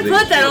 Hey, you need to for put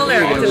these that on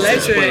there. It's podcasts.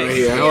 electric.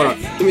 Yeah, hold on.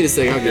 Give me a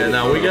second. I'll get Yeah, it.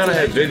 now we gotta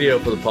have video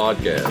for the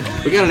podcast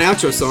We got an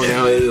outro song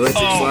now. Electric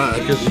Slide.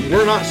 because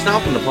we're not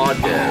stopping the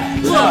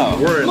podcast. Look,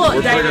 we're Look,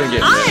 gonna David,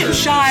 get. I am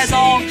shy as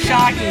all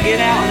shy can get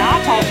out, and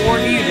I talk more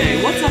than you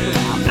do. What's up with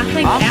that? I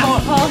think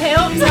alcohol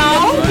helps. No,